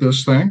want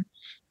this thing.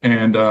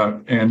 And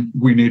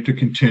we need to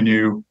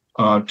continue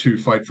to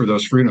fight for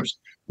those freedoms.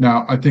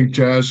 Now, I think,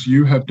 Jazz,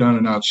 you have done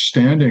an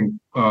outstanding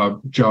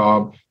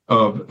job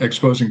of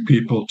exposing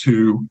people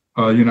to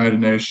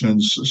United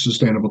Nations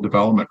Sustainable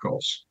Development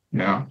Goals.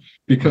 Yeah,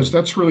 because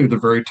that's really the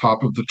very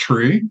top of the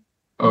tree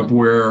of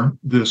where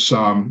this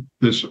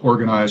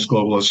organized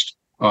globalist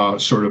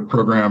sort of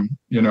program,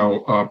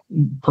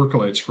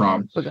 percolates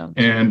from.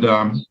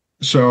 And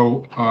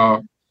so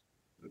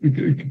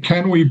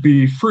can we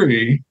be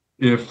free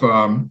if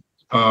some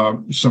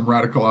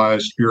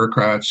radicalized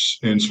bureaucrats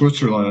in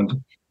Switzerland,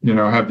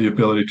 have the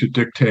ability to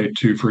dictate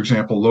to, for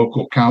example,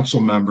 local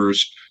council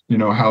members,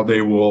 how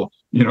they will,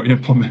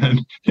 implement,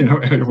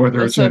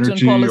 whether it's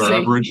energy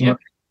policy,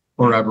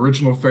 or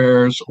Aboriginal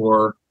affairs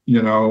or,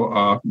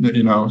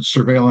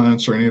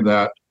 surveillance or any of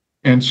that.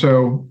 And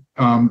so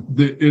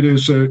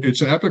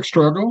it's an epic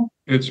struggle.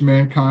 It's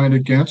mankind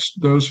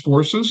against those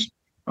forces.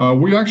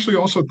 We actually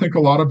also think a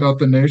lot about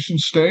the nation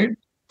state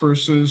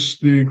versus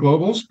the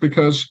globals,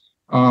 because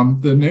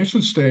The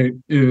nation state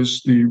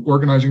is the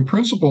organizing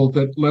principle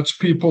that lets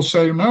people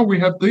say, no, we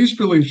have these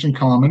beliefs in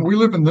common. We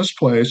live in this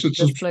place. It's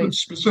a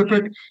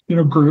specific,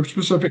 group,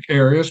 specific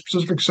area,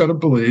 specific set of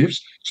beliefs,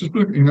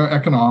 specific,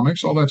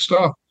 economics, all that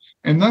stuff.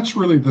 And that's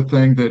really the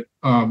thing that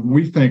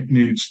we think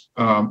needs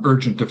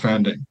urgent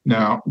defending.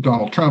 Now,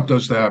 Donald Trump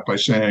does that by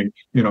saying,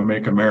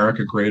 make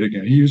America great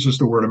again. He uses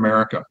the word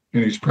America,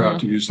 and he's proud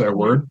to use that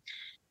word.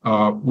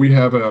 We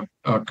have a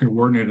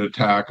coordinated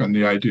attack on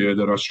the idea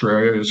that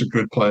Australia is a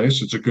good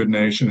place. It's a good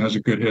nation, has a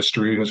good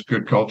history, has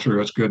good culture,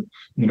 has good,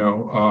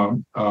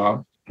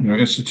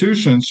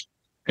 institutions.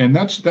 And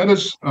that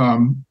is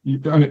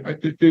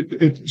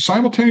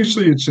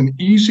simultaneously, it's an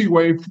easy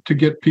way to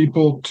get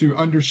people to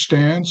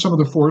understand some of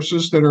the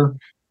forces that are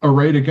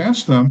arrayed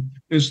against them.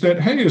 Is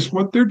that, hey, is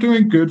what they're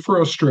doing good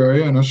for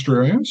Australia and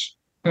Australians?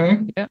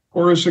 Okay, yeah.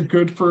 Or is it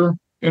good for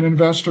an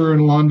investor in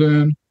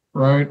London?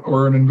 Right,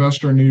 or an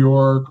investor in New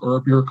York, or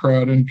a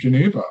bureaucrat in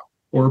Geneva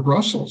or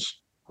Brussels,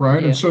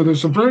 right? Yeah. And so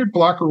there's a very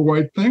black or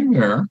white thing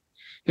there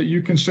that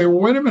you can say,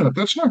 well, wait a minute,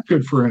 that's not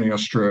good for any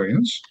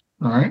Australians,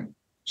 right?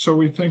 So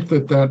we think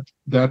that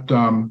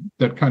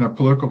kind of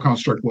political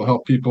construct will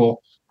help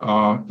people.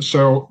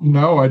 So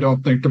no, I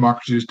don't think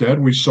democracy is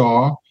dead. We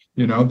saw,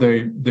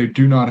 they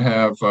do not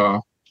have,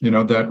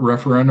 that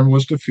referendum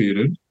was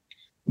defeated.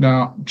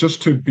 Now,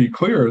 just to be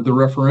clear, the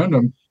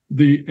referendum,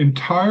 the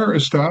entire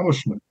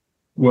establishment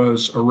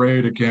was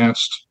arrayed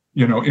against,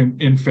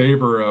 in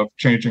favor of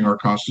changing our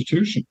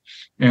constitution.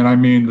 And I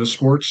mean, the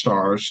sports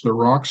stars, the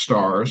rock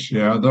stars,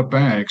 the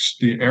banks,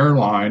 the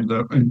airline,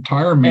 the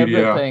entire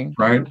media, everything.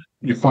 Right?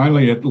 You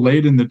finally,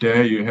 late in the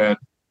day, you had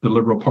the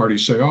Liberal Party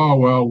say, oh,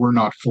 well, we're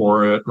not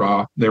for it.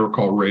 They were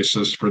called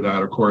racist for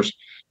that, of course.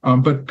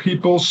 But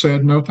people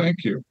said, no,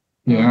 thank you.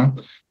 Yeah.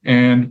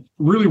 And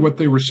really what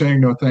they were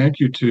saying, no, thank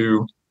you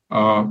to,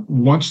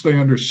 once they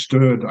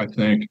understood, I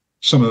think,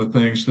 some of the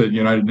things that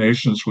United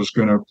Nations was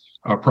going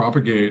to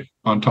propagate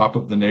on top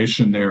of the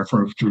nation there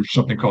through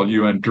something called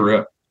UN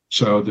DRIP,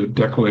 so the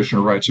Declaration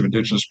of Rights of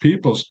Indigenous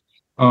Peoples.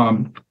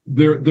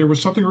 There was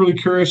something really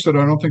curious that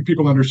I don't think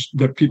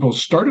people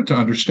started to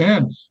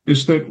understand,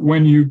 is that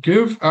when you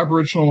give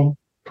Aboriginal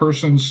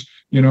persons,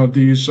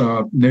 these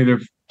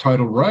native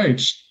title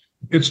rights,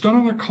 it's done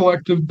on a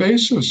collective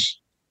basis.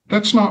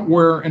 That's not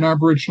where an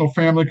Aboriginal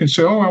family can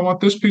say, oh, I want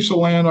this piece of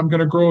land, I'm going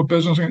to grow a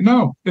business.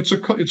 No, it's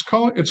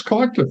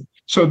collective.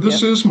 So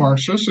this is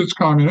Marxist, it's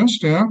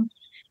communist, yeah.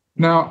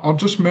 Now, I'll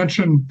just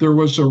mention there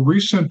was a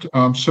recent,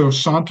 so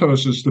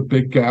Santos is the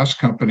big gas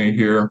company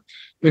here.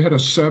 They had a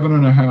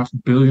 $7.5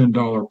 billion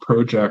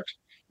project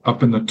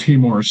up in the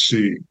Timor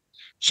Sea.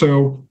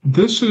 So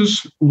this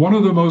is one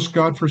of the most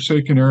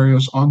godforsaken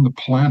areas on the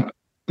planet.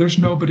 There's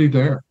nobody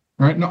there.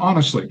 Right. Now,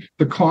 honestly,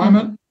 the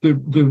climate,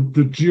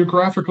 the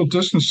geographical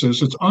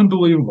distances, it's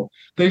unbelievable.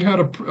 They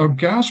had a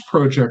gas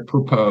project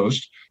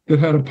proposed that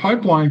had a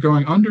pipeline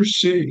going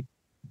undersea.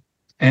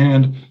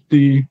 And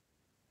the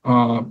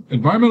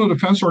Environmental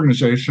Defense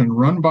Organization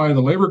run by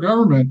the Labor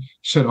government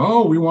said,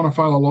 oh, we want to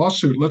file a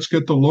lawsuit. Let's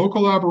get the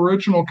local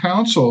Aboriginal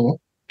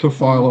Council to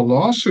file a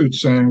lawsuit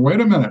saying, wait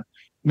a minute.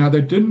 Now,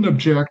 they didn't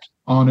object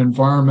on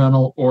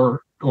environmental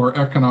or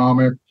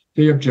economic.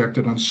 They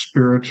objected on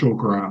spiritual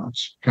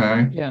grounds,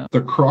 okay? Yeah.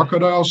 The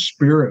crocodile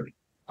spirit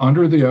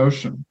under the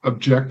ocean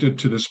objected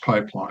to this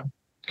pipeline,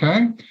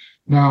 okay?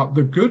 Now,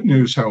 the good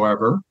news,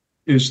 however,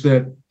 is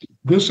that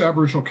this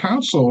Aboriginal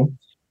Council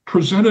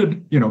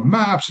presented,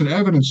 maps and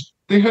evidence.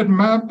 They had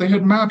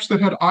maps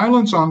that had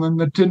islands on them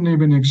that didn't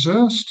even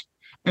exist.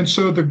 And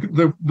so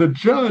the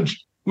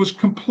judge was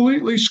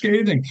completely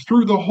scathing,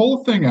 threw the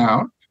whole thing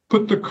out,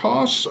 put the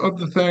costs of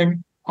the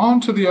thing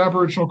onto the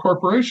Aboriginal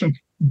corporation.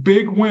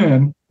 Big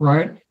win,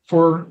 right,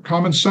 for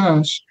common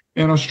sense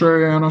in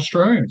Australia and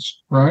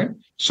Australians, right?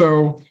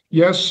 So,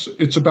 yes,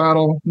 it's a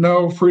battle.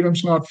 No,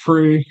 freedom's not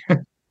free,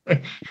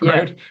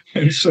 right?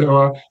 Yeah. And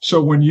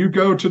so when you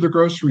go to the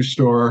grocery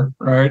store,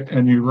 right,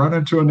 and you run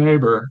into a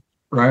neighbor,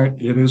 right,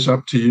 it is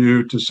up to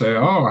you to say,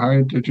 oh,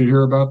 hi, did you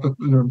hear about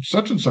the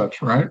such and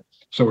such, right?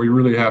 So we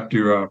really have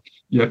to,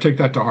 take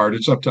that to heart.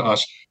 It's up to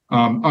us.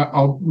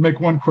 I'll make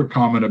one quick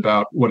comment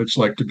about what it's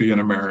like to be an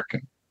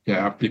American,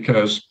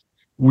 because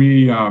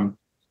we,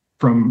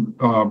 from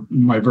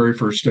my very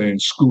first day in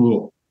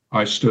school,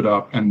 I stood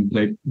up and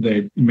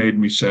they made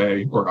me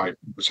say, or I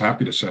was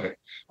happy to say,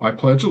 I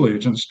pledge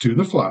allegiance to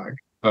the flag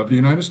of the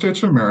United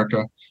States of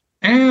America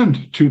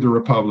and to the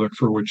republic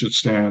for which it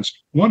stands,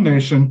 one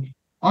nation,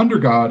 under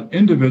God,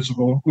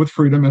 indivisible, with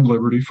freedom and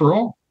liberty for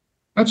all.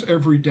 That's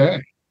every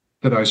day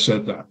that I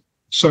said that.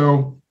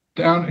 So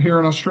down here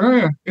in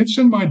Australia, it's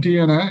in my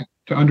DNA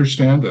to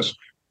understand this.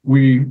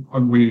 We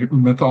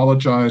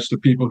mythologize the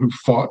people who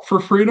fought for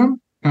freedom.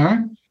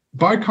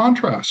 By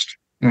contrast,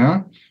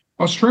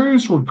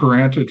 Australians were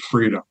granted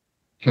freedom.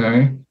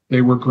 Okay,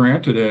 they were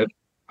granted it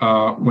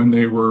when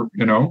they were,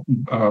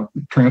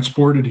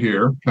 transported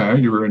here.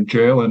 Okay, you were in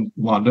jail in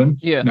London.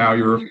 Yeah. Now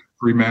you're a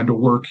free man to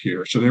work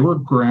here. So they were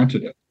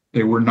granted it.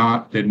 They were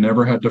not. They'd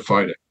never had to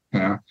fight it.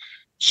 Yeah.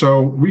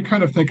 So we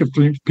kind of think of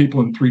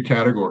people in three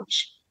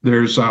categories.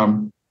 There's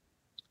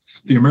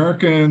the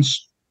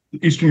Americans,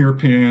 Eastern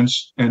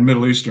Europeans, and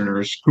Middle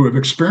Easterners who have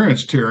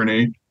experienced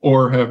tyranny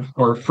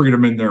or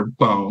freedom in their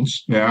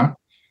bones. Yeah.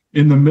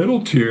 In the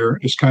middle tier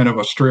is kind of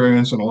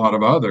Australians and a lot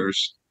of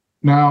others.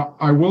 Now,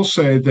 I will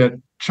say that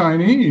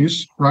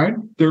Chinese, right?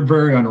 They're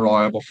very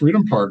unreliable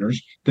freedom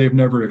partners. They've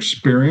never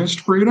experienced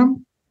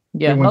freedom.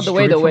 Yeah, not the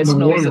way the West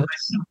knows it.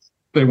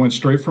 They went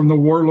straight from the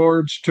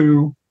warlords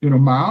to,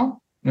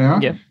 Mao.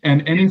 Yeah.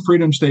 And any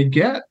freedoms they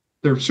get,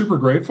 they're super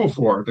grateful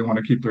for. They want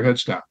to keep their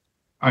heads down.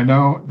 I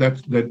know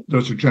that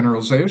those are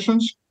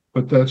generalizations,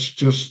 but that's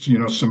just,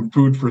 some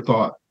food for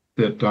thought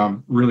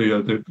that really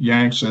the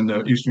Yanks and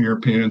the Eastern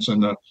Europeans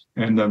and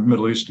the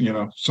Middle East,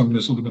 some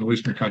of the Middle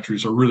Eastern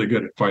countries are really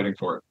good at fighting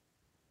for it.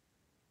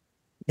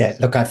 Yeah,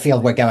 look, I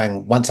feel we're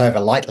going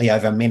lightly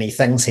over many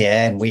things here,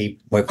 and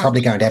we're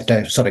probably going to have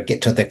to sort of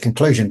get to the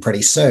conclusion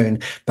pretty soon,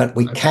 but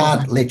we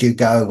can't let you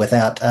go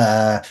without,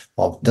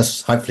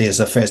 this hopefully is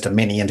the first of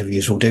many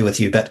interviews we'll do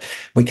with you, but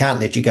we can't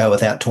let you go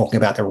without talking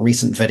about the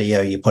recent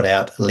video you put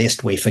out,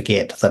 Lest We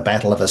Forget, The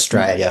Battle of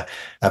Australia,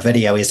 a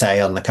video essay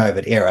on the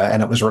COVID era,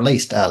 and it was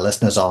released,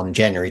 listeners, on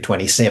January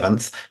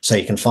 27th, so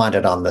you can find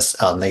it on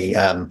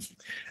the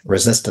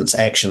Resistance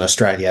Action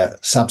Australia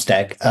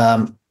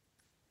Substack.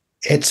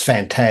 It's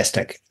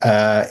fantastic.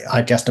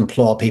 I just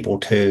implore people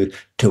to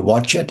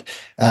watch it.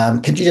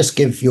 Could you just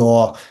give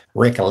your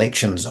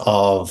recollections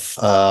of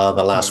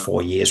the last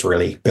 4 years,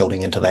 really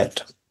building into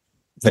that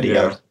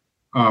video?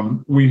 Yeah.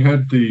 We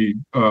had the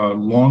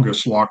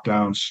longest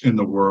lockdowns in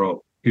the world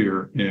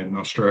here in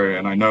Australia,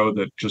 and I know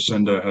that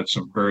Jacinda had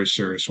some very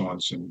serious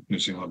ones in New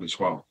Zealand as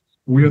well.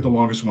 We had the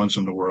longest ones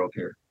in the world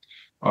here.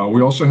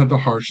 We also had the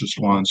harshest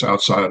ones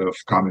outside of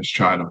communist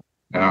China.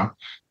 Yeah.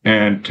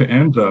 And to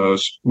end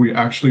those, we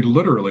actually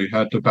literally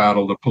had to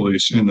battle the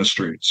police in the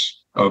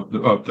streets of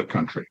the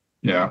country,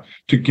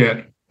 to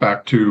get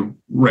back to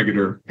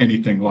regular,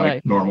 anything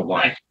like normal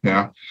life.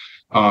 Yeah.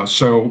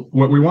 So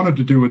what we wanted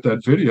to do with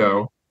that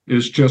video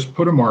is just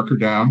put a marker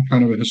down,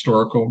 kind of a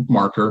historical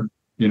marker.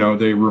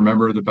 They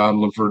remember the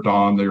Battle of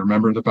Verdun. They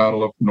remember the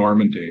Battle of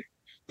Normandy.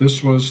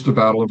 This was the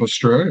Battle of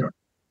Australia,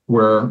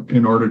 where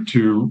in order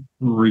to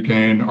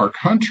regain our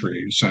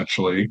country,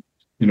 essentially,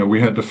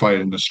 we had to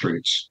fight in the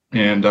streets.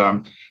 And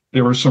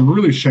there were some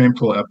really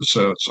shameful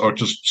episodes. I'll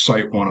just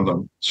cite one of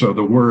them. So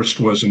the worst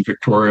was in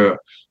Victoria,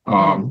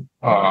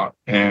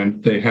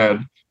 and they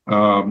had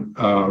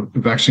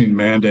vaccine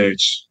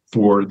mandates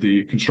for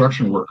the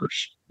construction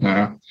workers.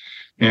 Yeah.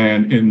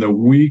 And in the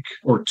week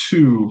or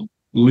two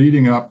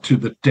leading up to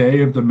the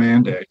day of the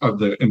mandate of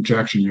the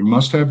injection, you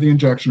must have the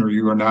injection or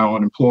you are now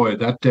unemployed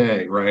that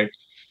day, right?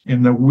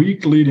 In the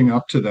week leading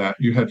up to that,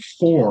 you had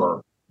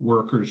 4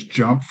 workers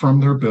jump from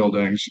their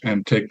buildings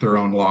and take their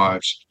own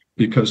lives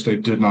because they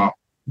did not,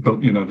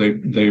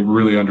 they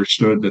really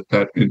understood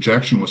that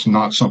injection was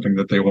not something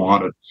that they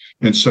wanted.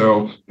 And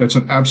so that's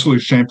an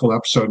absolutely shameful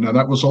episode. Now,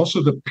 that was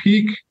also the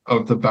peak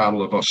of the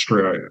Battle of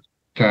Australia.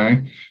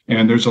 Okay.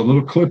 And there's a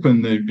little clip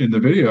in the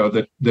video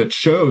that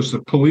shows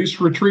the police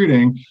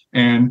retreating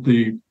and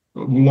the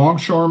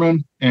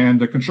longshoremen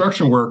and the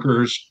construction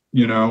workers,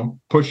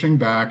 pushing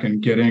back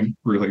and getting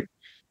really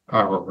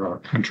our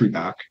country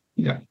back.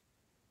 Yeah.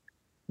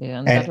 Yeah,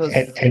 and that was.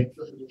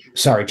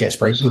 Sorry,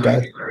 Jasper, you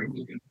go.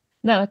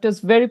 No, it was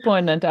very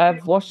poignant.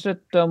 I've watched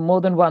it more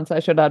than once,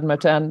 I should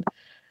admit, and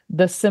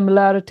the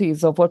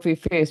similarities of what we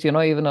face,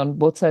 even on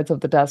both sides of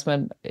the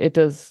Tasman,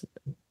 it's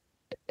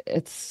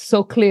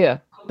so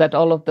clear that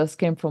all of this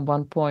came from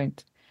one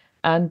point.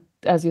 And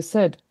as you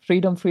said,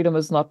 freedom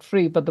is not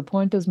free. But the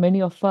point is,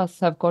 many of us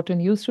have gotten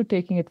used to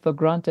taking it for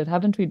granted,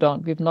 haven't we,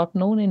 Don? We've not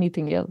known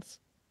anything else.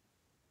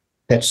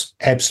 That's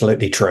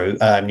absolutely true.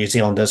 New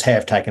Zealanders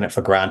have taken it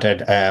for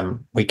granted.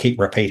 We keep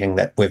repeating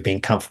that we've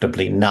been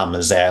comfortably numb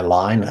as our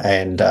line,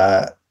 and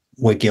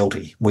we're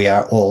guilty. We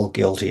are all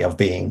guilty of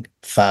being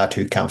far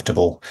too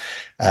comfortable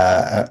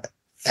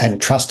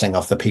and trusting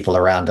of the people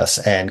around us.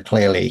 And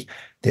clearly,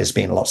 there's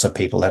been lots of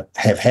people that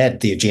have had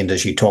the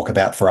agendas you talk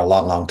about for a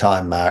long, long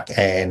time, Mark,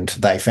 and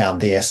they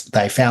found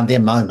their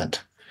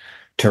moment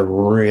to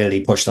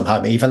really push them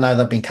home, even though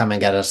they've been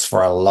coming at us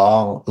for a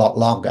lot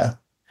longer.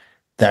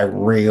 They're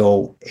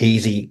real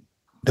easy.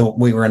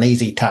 We were an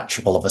easy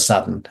touch all of a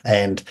sudden.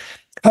 And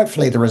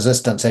hopefully the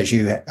resistance, as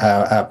you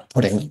are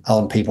putting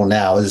on people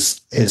now,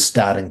 is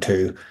starting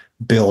to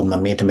build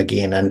momentum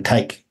again and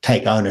take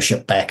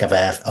ownership back of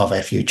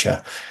our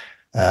future.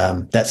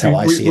 That's how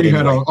I see it.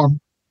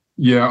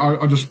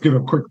 I'll just give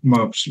a quick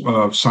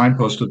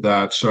signpost of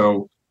that.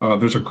 So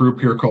there's a group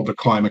here called the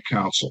Climate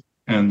Council,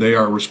 and they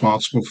are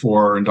responsible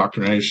for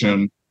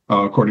indoctrination,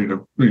 according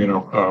to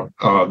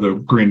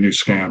the Green New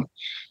Scan.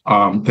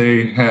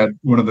 They had,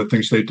 one of the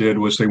things they did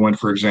was they went,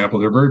 for example,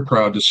 they're very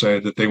proud to say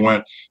that they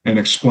went and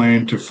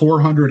explained to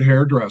 400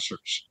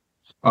 hairdressers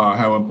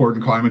how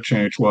important climate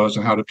change was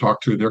and how to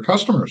talk to their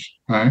customers.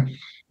 Okay?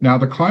 Now,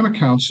 the Climate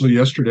Council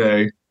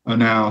yesterday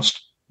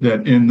announced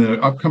that in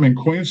the upcoming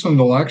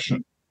Queensland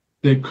election,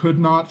 they could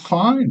not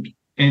find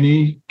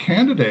any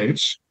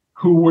candidates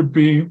who would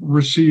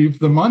receive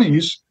the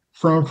monies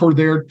for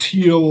their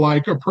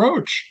teal-like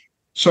approach.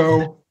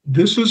 So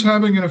this is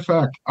having an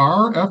effect.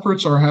 Our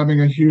efforts are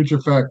having a huge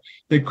effect.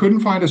 They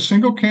couldn't find a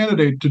single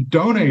candidate to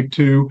donate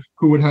to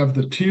who would have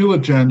the teal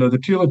agenda. The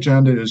teal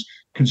agenda is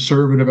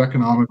conservative,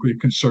 economically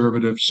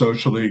conservative,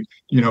 socially,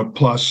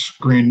 plus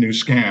green new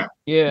scam.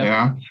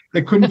 Yeah.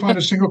 They couldn't find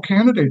a single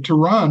candidate to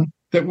run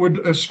that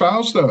would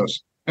espouse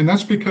those. And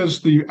that's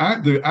because the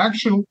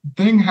actual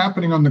thing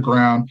happening on the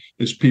ground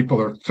is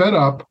people are fed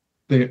up.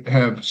 They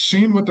have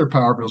seen what their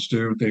power bills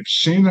do. They've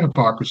seen the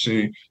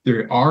hypocrisy.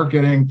 They are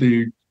getting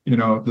the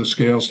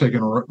scales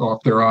taken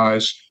off their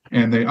eyes,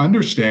 and they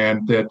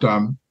understand that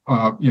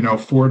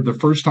for the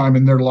first time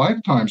in their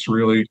lifetimes,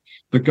 really,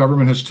 the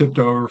government has tipped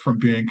over from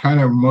being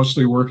kind of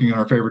mostly working in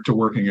our favor to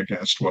working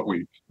against what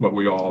we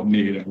all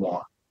need and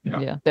want.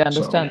 Yeah, they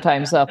understand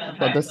time's up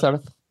for this sort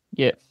of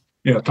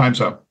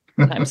time's up.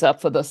 Time's up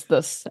for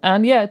this.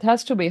 And it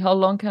has to be. How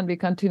long can we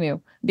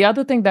continue? The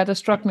other thing that has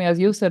struck me, as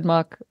you said,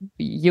 Mark,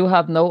 you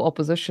have no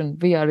opposition.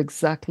 We are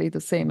exactly the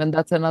same. And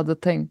that's another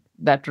thing.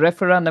 That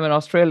referendum in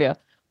Australia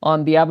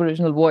on the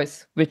Aboriginal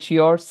voice, which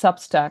your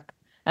Substack,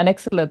 an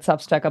excellent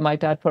Substack, I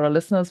might add, for our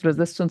listeners,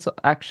 Resistance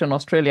Action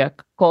Australia,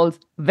 calls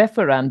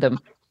referendum.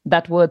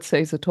 That word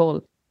says it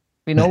all.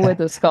 We know where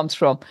this comes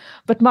from.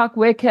 But Mark,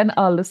 where can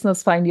our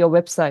listeners find your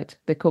website,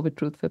 the COVID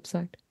Truth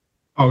website?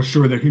 Oh,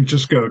 sure. They can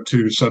just go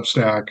to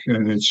Substack,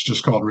 and it's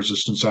just called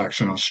Resistance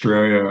Action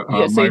Australia.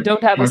 So you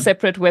don't have a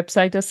separate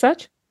website as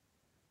such?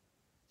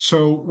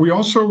 So we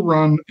also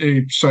run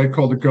a site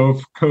called the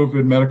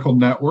COVID Medical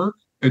Network.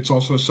 It's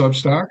also a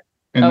Substack,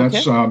 and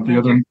that's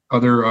the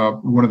other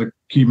one of the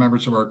key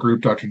members of our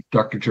group,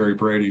 Dr. Jerry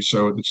Brady.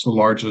 So it's the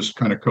largest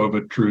kind of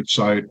COVID truth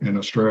site in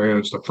Australia.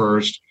 It's the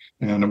first,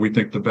 and we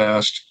think the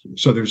best.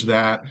 So there's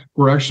that.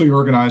 We're actually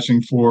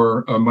organizing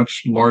for a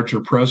much larger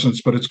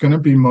presence, but it's going to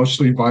be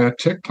mostly via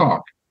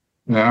TikTok.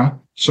 Yeah.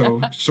 So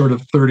sort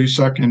of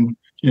 30-second,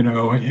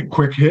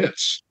 quick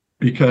hits,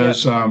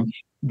 because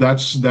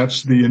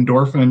that's the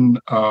endorphin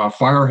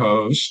fire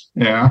hose.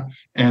 Yeah.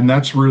 And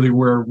that's really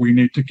where we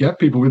need to get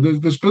people.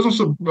 This business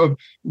of that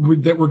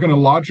we're going to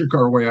logic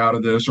our way out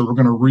of this, or we're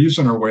going to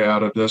reason our way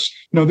out of this.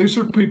 No, these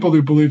are people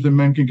who believe that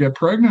men can get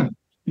pregnant.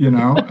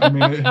 So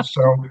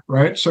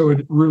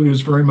it really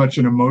is very much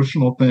an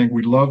emotional thing.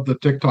 We love the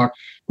TikTok.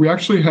 We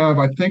actually have,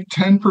 I think,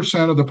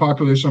 10% of the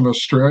population of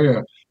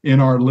Australia in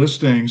our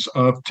listings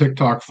of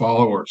TikTok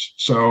followers.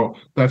 So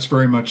that's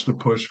very much the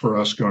push for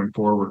us going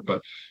forward.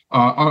 But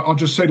I'll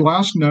just say,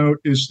 last note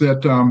is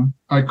that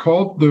I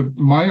called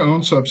my own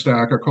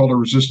Substack, I called it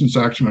Resistance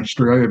Action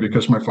Australia,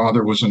 because my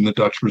father was in the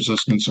Dutch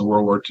resistance in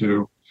World War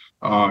II.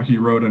 He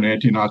wrote an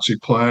anti-Nazi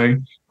play.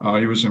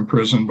 He was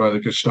imprisoned by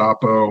the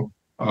Gestapo.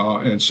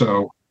 And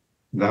so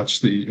that's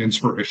the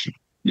inspiration.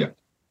 Yeah.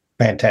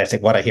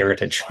 Fantastic. What a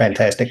heritage.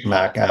 Fantastic,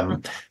 Mark.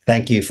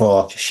 Thank you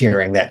for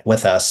sharing that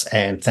with us.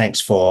 And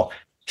thanks for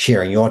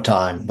sharing your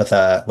time with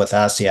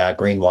RCR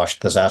Greenwashed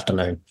this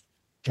afternoon.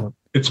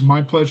 It's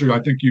my pleasure. I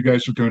think you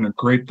guys are doing a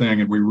great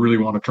thing, and we really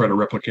want to try to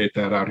replicate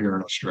that out here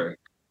in Australia.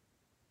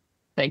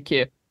 Thank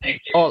you.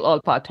 All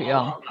party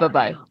on.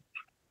 Bye-bye.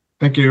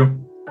 Thank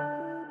you.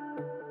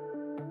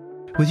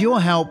 With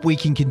your help, we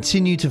can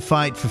continue to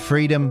fight for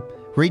freedom,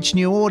 reach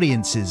new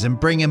audiences, and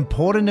bring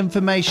important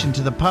information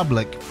to the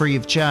public free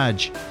of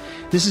charge.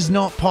 This is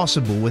not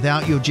possible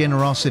without your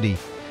generosity.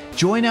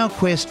 Join our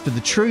quest for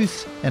the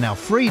truth and our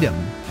freedom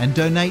and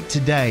donate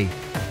today.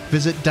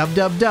 Visit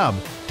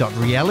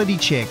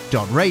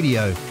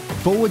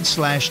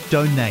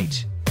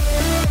www.realitycheck.radio/donate.